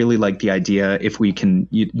 I really like the idea if we can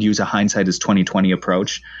use a hindsight as 2020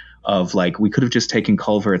 approach of we could have just taken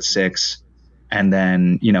Culver at 6 and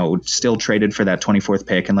then, still traded for that 24th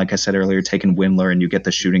pick. And like I said earlier, taking Windler and you get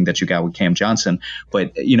the shooting that you got with Cam Johnson.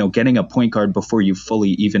 But, getting a point guard before you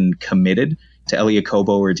fully even committed to Elie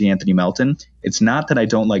Okobo or DeAnthony Melton, it's not that I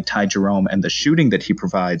don't like Ty Jerome and the shooting that he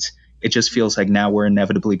provides. It just feels like now we're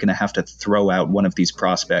inevitably going to have to throw out one of these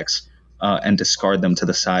prospects and discard them to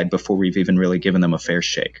the side before we've even really given them a fair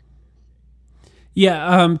shake.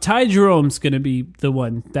 Yeah, Ty Jerome's going to be the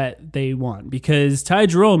one that they want because Ty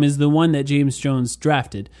Jerome is the one that James Jones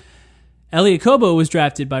drafted. Elliot Kobo was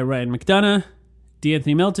drafted by Ryan McDonough.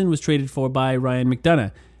 De'Anthony Melton was traded for by Ryan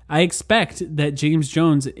McDonough. I expect that James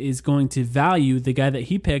Jones is going to value the guy that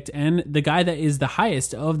he picked and the guy that is the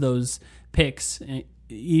highest of those picks,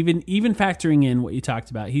 even factoring in what you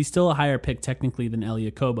talked about. He's still a higher pick technically than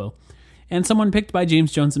Elliot Kobo. And someone picked by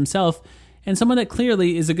James Jones himself, and someone that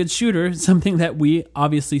clearly is a good shooter, something that we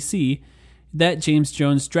obviously see that James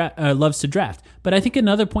Jones loves to draft. But I think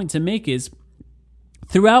another point to make is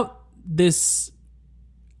throughout this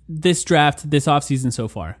draft, this offseason so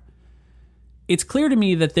far, it's clear to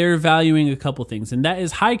me that they're valuing a couple things, and that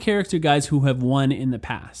is high character guys who have won in the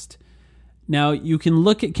past. Now, you can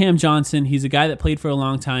look at Cam Johnson. He's a guy that played for a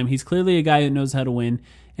long time. He's clearly a guy who knows how to win,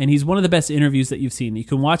 and he's one of the best interviews that you've seen. You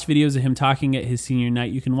can watch videos of him talking at his senior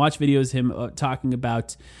night. You can watch videos of him talking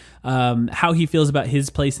about how he feels about his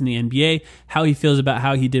place in the NBA, how he feels about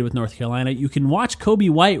how he did with North Carolina. You can watch Kobe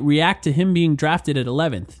White react to him being drafted at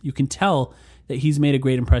 11th. You can tell that he's made a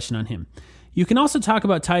great impression on him. You can also talk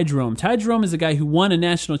about Ty Jerome. Ty Jerome is a guy who won a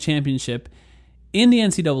national championship in the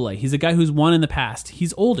NCAA. He's a guy who's won in the past.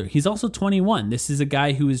 He's older. He's also 21. This is a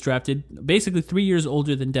guy who was drafted basically 3 years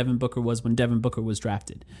older than Devin Booker was when Devin Booker was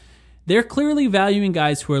drafted. They're clearly valuing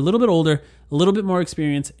guys who are a little bit older, a little bit more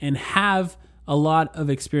experience, and have a lot of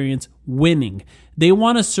experience winning. They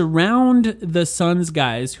want to surround the Suns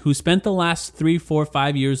guys who spent the last 3, 4,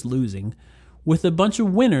 5 years losing with a bunch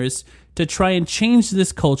of winners to try and change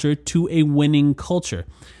this culture to a winning culture.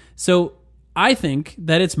 So I think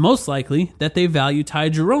that it's most likely that they value Ty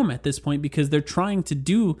Jerome at this point because they're trying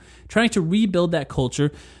to rebuild that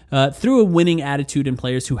culture through a winning attitude in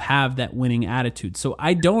players who have that winning attitude. So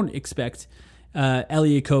I don't expect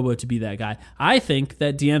Elliot Kobo to be that guy. I think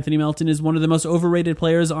that De'Anthony Melton is one of the most overrated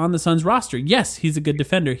players on the Suns roster. Yes, he's a good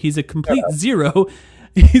defender. He's a complete zero.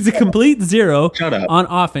 He's a complete zero on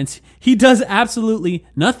offense. He does absolutely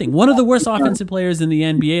nothing. One of the worst offensive players in the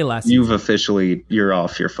NBA last season. You're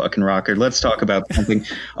off your fucking rocker. Let's talk about something.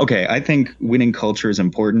 Okay, I think winning culture is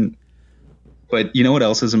important, but you know what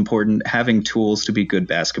else is important? Having tools to be good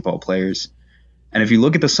basketball players. And if you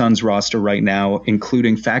look at the Suns roster right now,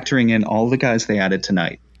 including factoring in all the guys they added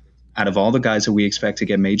tonight, out of all the guys that we expect to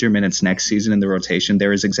get major minutes next season in the rotation,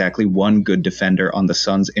 there is exactly one good defender on the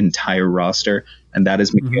Suns' entire roster, and that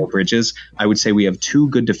is Mikal Bridges. I would say we have two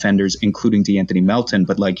good defenders, including De'Anthony Melton,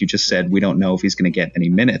 but like you just said, we don't know if he's going to get any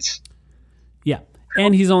minutes. Yeah,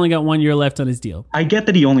 and he's only got 1 year left on his deal. I get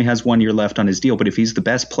that he only has 1 year left on his deal, but if he's the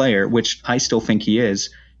best player, which I still think he is,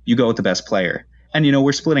 you go with the best player. And, you know,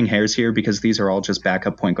 we're splitting hairs here because these are all just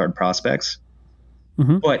backup point guard prospects.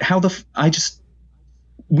 But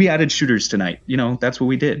we added shooters tonight. You know, that's what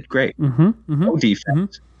we did. Great. No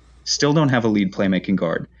defense. Still don't have a lead playmaking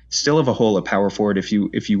guard. Still have a hole at power forward if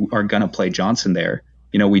you are going to play Johnson there.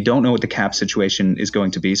 You know, we don't know what the cap situation is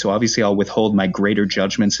going to be. So obviously I'll withhold my greater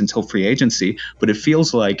judgments until free agency. But it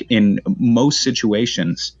feels like in most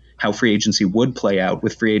situations how free agency would play out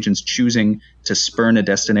with free agents choosing to spurn a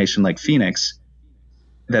destination like Phoenix,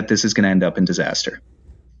 that this is going to end up in disaster.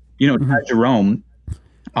 You know, Ty Jerome,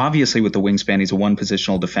 obviously, with the wingspan, he's a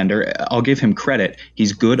one-positional defender. I'll give him credit.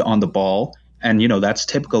 He's good on the ball. And, you know, that's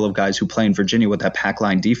typical of guys who play in Virginia with that pack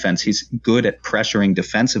line defense. He's good at pressuring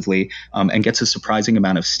defensively and gets a surprising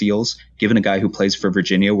amount of steals, given a guy who plays for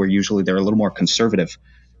Virginia, where usually they're a little more conservative.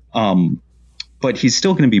 But he's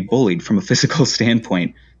still going to be bullied from a physical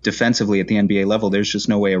standpoint defensively at the NBA level. There's just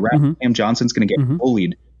no way around. Cam Johnson's going to get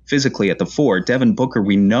bullied physically at the 4. Devin Booker,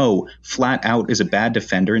 we know flat out is a bad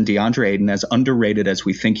defender, and DeAndre Ayton, as underrated as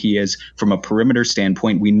we think he is from a perimeter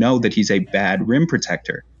standpoint, we know that he's a bad rim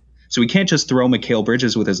protector. So we can't just throw Mikal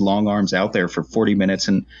Bridges with his long arms out there for 40 minutes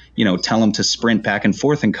and, you know, tell him to sprint back and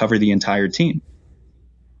forth and cover the entire team.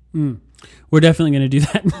 We're definitely going to do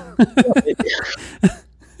that.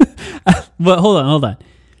 But hold on.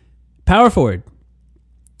 Power forward,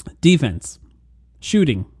 defense,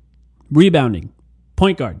 shooting, rebounding,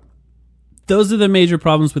 point guard. Those are the major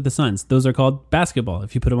problems with the Suns. Those are called basketball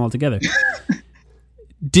if you put them all together.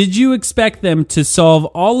 Did you expect them to solve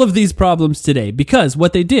all of these problems today? Because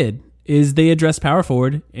what they did is they addressed power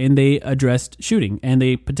forward and they addressed shooting and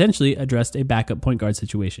they potentially addressed a backup point guard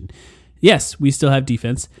situation. Yes, we still have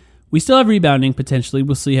defense. We still have rebounding potentially.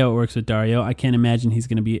 We'll see how it works with Dario. I can't imagine he's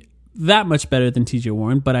going to be that much better than TJ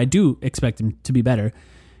Warren, but I do expect him to be better.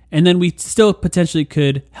 And then we still potentially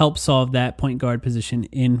could help solve that point guard position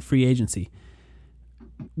in free agency.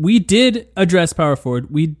 We did address power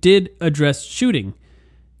forward. We did address shooting.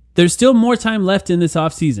 There's still more time left in this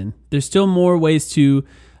offseason. There's still more ways to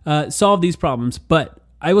solve these problems. But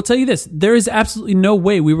I will tell you this. There is absolutely no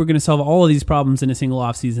way we were going to solve all of these problems in a single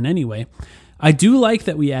offseason anyway. I do like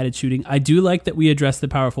that we added shooting. I do like that we addressed the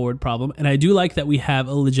power forward problem. And I do like that we have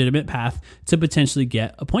a legitimate path to potentially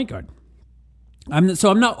get a point guard. So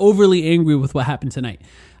I'm not overly angry with what happened tonight.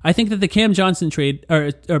 I think that the Cam Johnson trade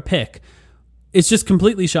or pick, it's just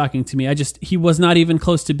completely shocking to me. He was not even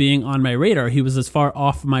close to being on my radar. He was as far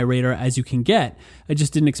off my radar as you can get. I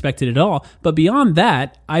just didn't expect it at all. But beyond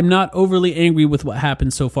that, I'm not overly angry with what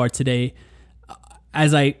happened so far today,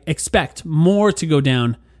 as I expect more to go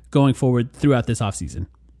down going forward throughout this offseason.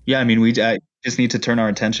 Yeah, I mean, we just need to turn our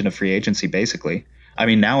attention to free agency, basically. I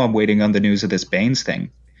mean, now I'm waiting on the news of this Baines thing.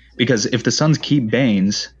 Because if the Suns keep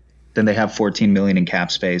Baines, then they have $14 million in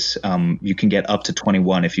cap space. You can get up to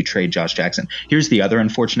 21 if you trade Josh Jackson. Here's the other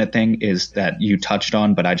unfortunate thing is that you touched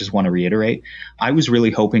on, but I just want to reiterate. I was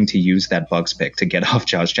really hoping to use that Bucks pick to get off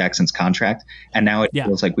Josh Jackson's contract, and now it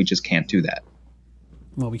feels like we just can't do that.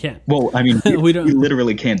 Well, we can't. Well, I mean, we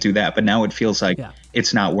literally can't do that, but now it feels like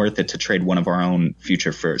it's not worth it to trade one of our own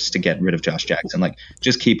future firsts to get rid of Josh Jackson. Like,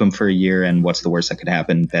 just keep him for a year, and what's the worst that could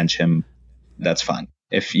happen? Bench him. That's fine.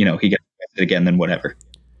 If, he gets arrested again, then whatever.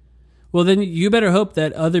 Well, then you better hope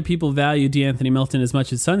that other people value DeAnthony Melton as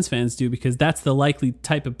much as Suns fans do, because that's the likely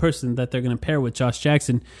type of person that they're going to pair with Josh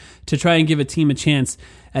Jackson to try and give a team a chance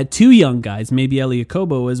at two young guys, maybe Elie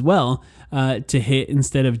Okobo as well, to hit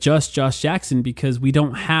instead of just Josh Jackson, because we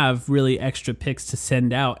don't have really extra picks to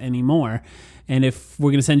send out anymore. And if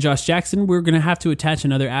we're going to send Josh Jackson, we're going to have to attach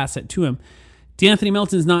another asset to him. DeAnthony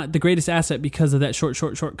Melton is not the greatest asset because of that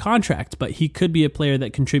short contract, but he could be a player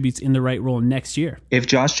that contributes in the right role next year. If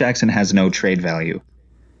Josh Jackson has no trade value,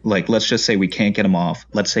 like let's just say we can't get him off.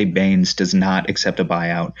 Let's say Baines does not accept a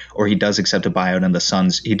buyout, or he does accept a buyout and the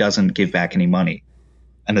Suns, he doesn't give back any money.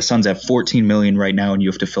 And the Suns have $14 million right now and you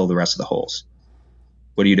have to fill the rest of the holes.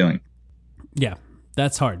 What are you doing? Yeah,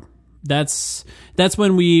 that's hard. That's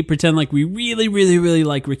when we pretend like we really, really, really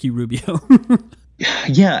like Ricky Rubio.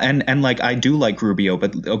 Yeah, and like I do like Rubio,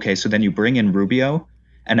 but okay, so then you bring in Rubio,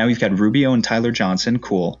 and now you've got Rubio and Tyler Johnson,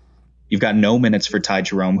 cool. You've got no minutes for Ty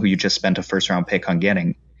Jerome, who you just spent a first-round pick on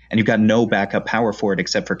getting, and you've got no backup power forward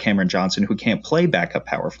except for Cameron Johnson, who can't play backup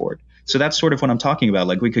power forward. So that's sort of what I'm talking about.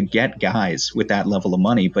 Like, we could get guys with that level of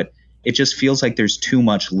money, but it just feels like there's too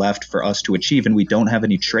much left for us to achieve, and we don't have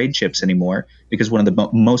any trade chips anymore, because one of the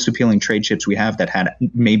most appealing trade chips we have that had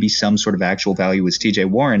maybe some sort of actual value was TJ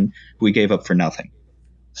Warren, who we gave up for nothing.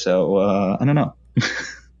 So, I don't know.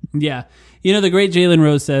 Yeah. The great Jalen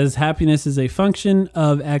Rose says, happiness is a function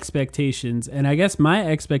of expectations. And I guess my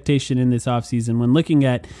expectation in this offseason, when looking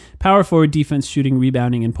at power forward, defense, shooting,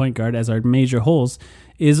 rebounding, and point guard as our major holes,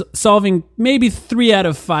 is solving maybe 3 out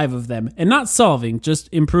of 5 of them. And not solving, just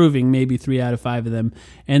improving maybe 3 out of 5 of them.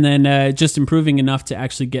 And then just improving enough to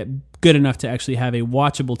actually get good enough to actually have a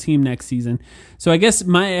watchable team next season. So I guess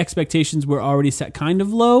my expectations were already set kind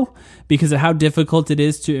of low because of how difficult it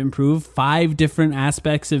is to improve 5 different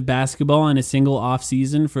aspects of basketball in a single off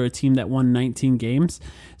season for a team that won 19 games.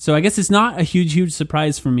 So I guess it's not a huge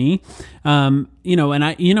surprise for me. And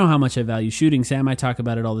I how much I value shooting, Sam. I talk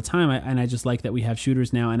about it all the time, and I just like that we have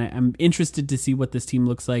shooters now, and I'm interested to see what this team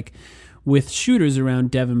looks like with shooters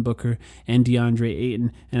around Devin Booker and DeAndre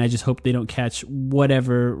Ayton, and I just hope they don't catch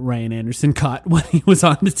whatever Ryan Anderson caught when he was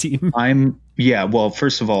on the team. Well,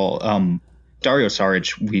 first of all, Dario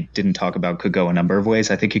Saric, we didn't talk about, could go a number of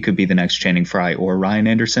ways. I think he could be the next Channing Frye or Ryan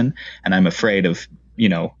Anderson, and I'm afraid of,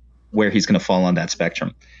 where he's going to fall on that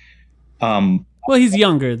spectrum. Well, he's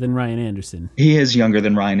younger than Ryan Anderson. He is younger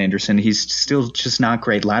than Ryan Anderson. He's still just not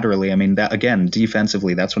great laterally. I mean, that again,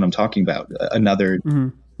 defensively, that's what I'm talking about. Another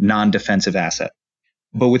non-defensive asset.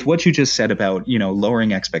 But with what you just said about,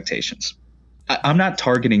 lowering expectations, I'm not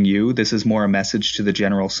targeting you. This is more a message to the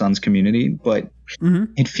general Suns community. But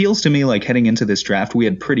it feels to me like heading into this draft, we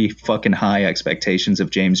had pretty fucking high expectations of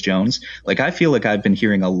James Jones. Like, I feel like I've been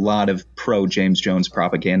hearing a lot of pro James Jones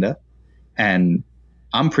propaganda, and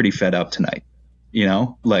I'm pretty fed up tonight.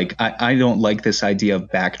 Like, I don't like this idea of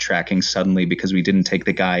backtracking suddenly because we didn't take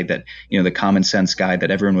the guy that, the common sense guy that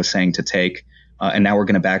everyone was saying to take. And now we're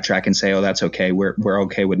going to backtrack and say, oh, that's okay. We're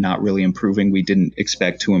okay with not really improving. We didn't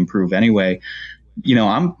expect to improve anyway.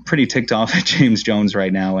 I'm pretty ticked off at James Jones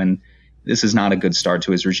right now, and this is not a good start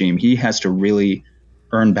to his regime. He has to really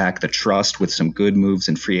earn back the trust with some good moves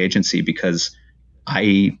in free agency, because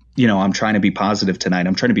I'm trying to be positive tonight.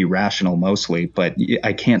 I'm trying to be rational mostly, but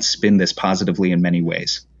I can't spin this positively in many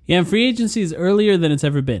ways. Yeah, free agency is earlier than it's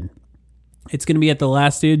ever been. It's going to be at the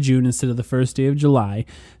last day of June instead of the first day of July.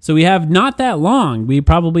 So we have not that long. We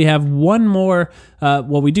probably have one more,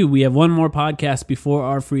 we have one more podcast before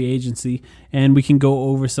our free agency, and we can go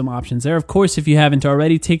over some options there. Of course, if you haven't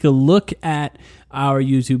already, take a look at our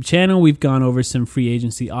YouTube channel. We've gone over some free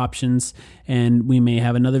agency options, and we may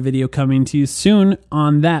have another video coming to you soon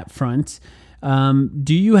on that front.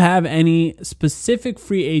 Do you have any specific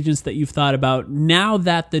free agents that you've thought about now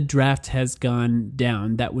that the draft has gone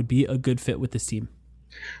down that would be a good fit with this team?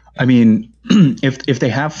 I mean, if they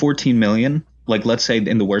have 14 million, like let's say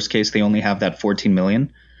in the worst case they only have that 14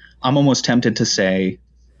 million, I'm almost tempted to say,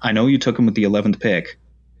 I know you took him with the 11th pick,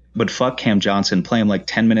 but fuck Cam Johnson, play him like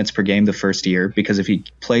 10 minutes per game the first year, because if he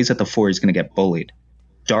plays at the 4, he's going to get bullied.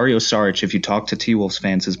 Dario Saric, if you talk to T-Wolves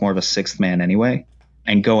fans, is more of a sixth man anyway.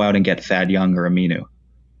 And go out and get Thad Young or Aminu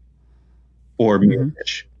or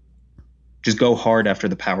Mirotic. Just go hard after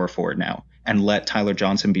the power forward now and let Tyler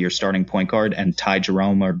Johnson be your starting point guard and Ty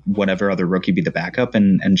Jerome or whatever other rookie be the backup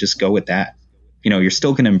and just go with that. You know, you're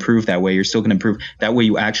still going to improve that way. You're still going to improve that way.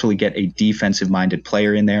 You actually get a defensive-minded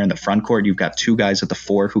player in there in the front court. You've got 2 guys at the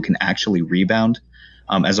 4 who can actually rebound.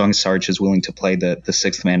 As long as Saric is willing to play the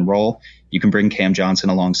sixth man role, you can bring Cam Johnson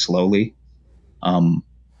along slowly.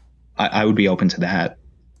 I would be open to that.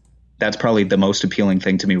 That's probably the most appealing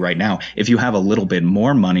thing to me right now. If you have a little bit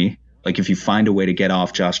more money, like if you find a way to get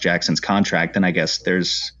off Josh Jackson's contract, then I guess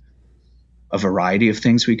there's a variety of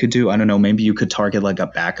things we could do. I don't know. Maybe you could target like a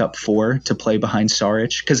backup 4 to play behind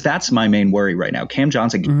Saric, because that's my main worry right now. Cam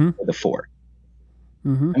Johnson can play the 4. I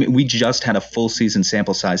mean, we just had a full season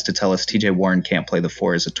sample size to tell us TJ Warren can't play the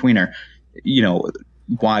 4 as a tweener. You know,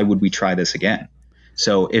 why would we try this again?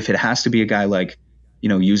 So if it has to be a guy like, you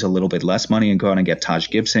know, use a little bit less money and go out and get Taj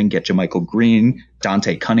Gibson, get JaMychal Green,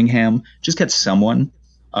 Dante Cunningham, just get someone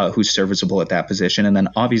who's serviceable at that position. And then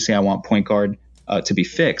obviously I want point guard to be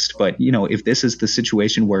fixed. But, you know, if this is the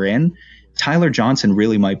situation we're in, Tyler Johnson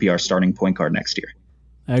really might be our starting point guard next year.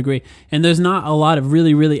 I agree. And there's not a lot of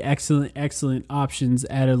really, really excellent options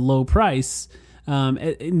at a low price.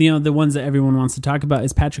 You know, the ones that everyone wants to talk about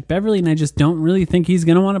is Patrick Beverley, and I just don't really think he's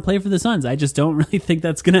going to want to play for the Suns. I just don't really think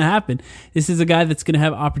that's going to happen. This is a guy that's going to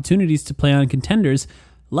have opportunities to play on contenders,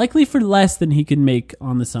 likely for less than he can make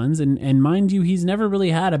on the Suns. And mind you, he's never really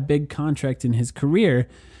had a big contract in his career,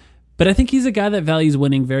 but I think he's a guy that values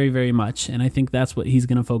winning very, very much, and I think that's what he's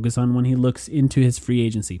going to focus on when he looks into his free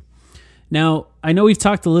agency. Now, I know we've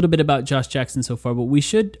talked a little bit about Josh Jackson so far, but we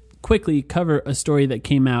should quickly cover a story that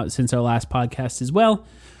came out since our last podcast as well,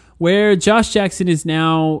 where Josh Jackson is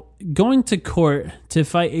now going to court to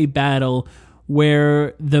fight a battle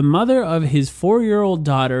where the mother of his 4-year-old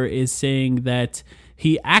daughter is saying that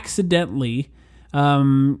he accidentally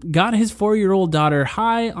got his 4-year-old daughter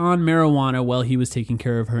high on marijuana while he was taking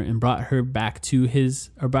care of her and brought her back to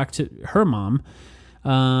her mom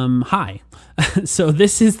high. So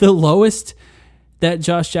this is the lowest that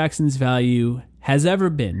Josh Jackson's value has ever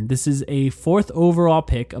been. This is a 4th overall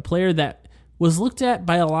pick, a player that was looked at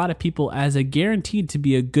by a lot of people as a guaranteed to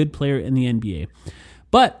be a good player in the NBA.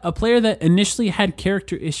 But a player that initially had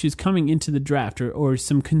character issues coming into the draft, or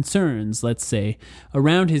some concerns, let's say,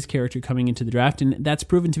 around his character coming into the draft, and that's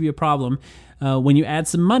proven to be a problem when you add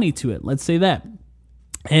some money to it, let's say that.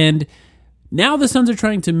 And now the Suns are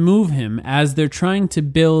trying to move him as they're trying to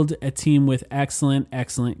build a team with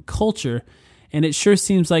excellent culture. And it sure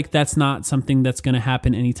seems like that's not something that's going to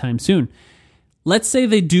happen anytime soon. Let's say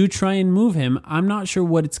they do try and move him. I'm not sure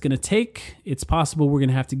what it's going to take. It's possible we're going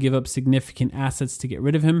to have to give up significant assets to get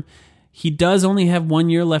rid of him. He does only have 1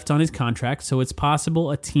 year left on his contract, so it's possible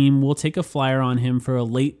a team will take a flyer on him for a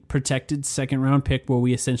late protected 2nd-round pick where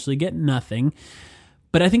we essentially get nothing.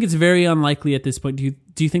 But I think it's very unlikely at this point. Do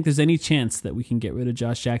you think there's any chance that we can get rid of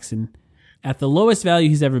Josh Jackson at the lowest value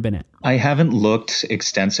he's ever been at? I haven't looked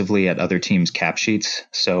extensively at other teams' cap sheets,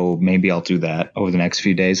 so maybe I'll do that over the next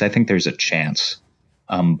few days. I think there's a chance.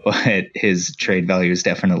 But his trade value is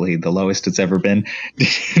definitely the lowest it's ever been.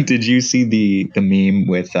 Did you see the meme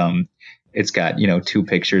with it's got, 2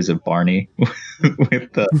 pictures of Barney with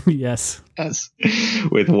yes,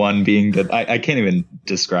 with one being that I can't even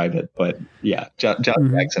describe it, but yeah, Josh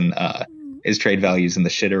Jackson, his trade value is in the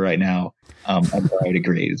shitter right now. I would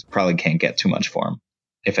agree. Probably can't get too much for him,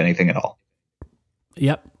 if anything at all.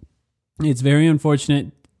 Yep. It's very unfortunate,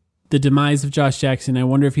 the demise of Josh Jackson. I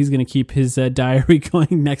wonder if he's going to keep his diary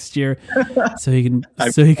going next year so he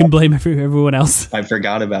can blame everyone else. I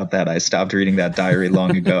forgot about that. I stopped reading that diary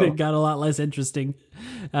long ago. It got a lot less interesting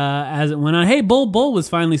as it went on. Hey, Bull was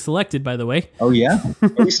finally selected, by the way. Oh, yeah? Are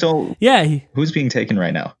we still... Yeah. Who's being taken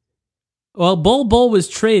right now? Well, Bull was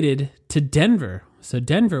traded to Denver. So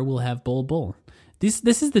Denver will have Bull.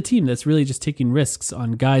 This is the team that's really just taking risks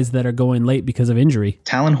on guys that are going late because of injury.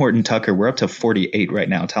 Talon Horton-Tucker, we're up to 48 right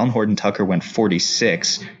now. Talon Horton-Tucker went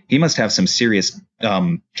 46. He must have some serious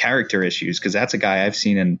character issues, because that's a guy I've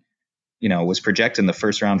seen and was projected in the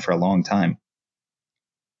first round for a long time.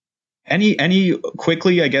 Any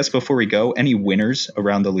quickly, I guess, before we go, any winners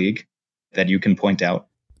around the league that you can point out?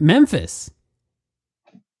 Memphis.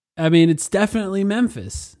 I mean, it's definitely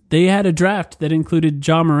Memphis. They had a draft that included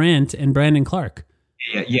Ja Morant and Brandon Clark.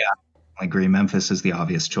 Yeah, I agree. Memphis is the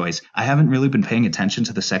obvious choice. I haven't really been paying attention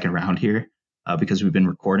to the second round here because we've been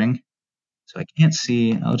recording. So I can't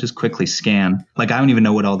see. I'll just quickly scan. I don't even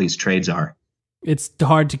know what all these trades are. It's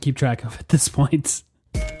hard to keep track of at this point.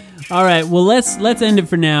 All right, well, let's end it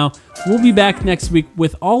for now. We'll be back next week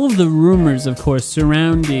with all of the rumors, of course,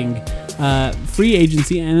 surrounding free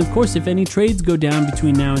agency. And, of course, if any trades go down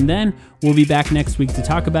between now and then, we'll be back next week to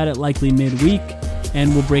talk about it, likely midweek,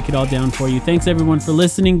 and we'll break it all down for you. Thanks, everyone, for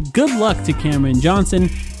listening. Good luck to Cameron Johnson.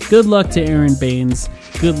 Good luck to Aaron Baines.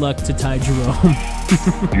 Good luck to Ty Jerome.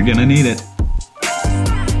 You're going to need it.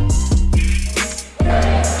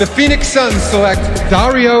 The Phoenix Suns select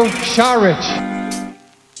Dario Saric.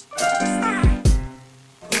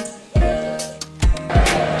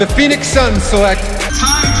 The Phoenix Suns select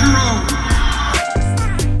Ty Jerome.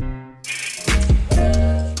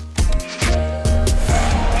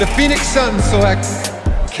 The Phoenix Suns select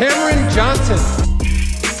Cameron Johnson.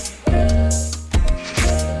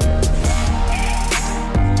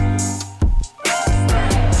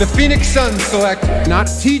 The Phoenix Suns select not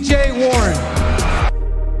TJ Warren.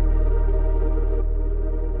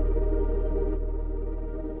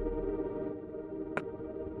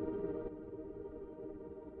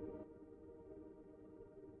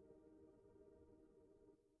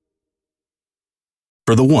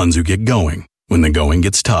 For the ones who get going when the going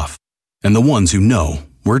gets tough, and the ones who know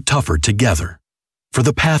we're tougher together. For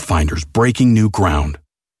the Pathfinders breaking new ground,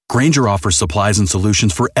 Grainger offers supplies and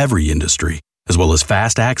solutions for every industry, as well as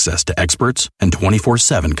fast access to experts and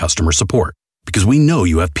 24/7 customer support. Because we know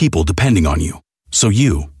you have people depending on you, so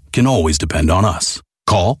you can always depend on us.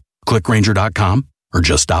 Call, click Grainger.com, or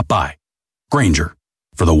just stop by. Grainger,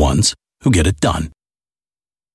 for the ones who get it done.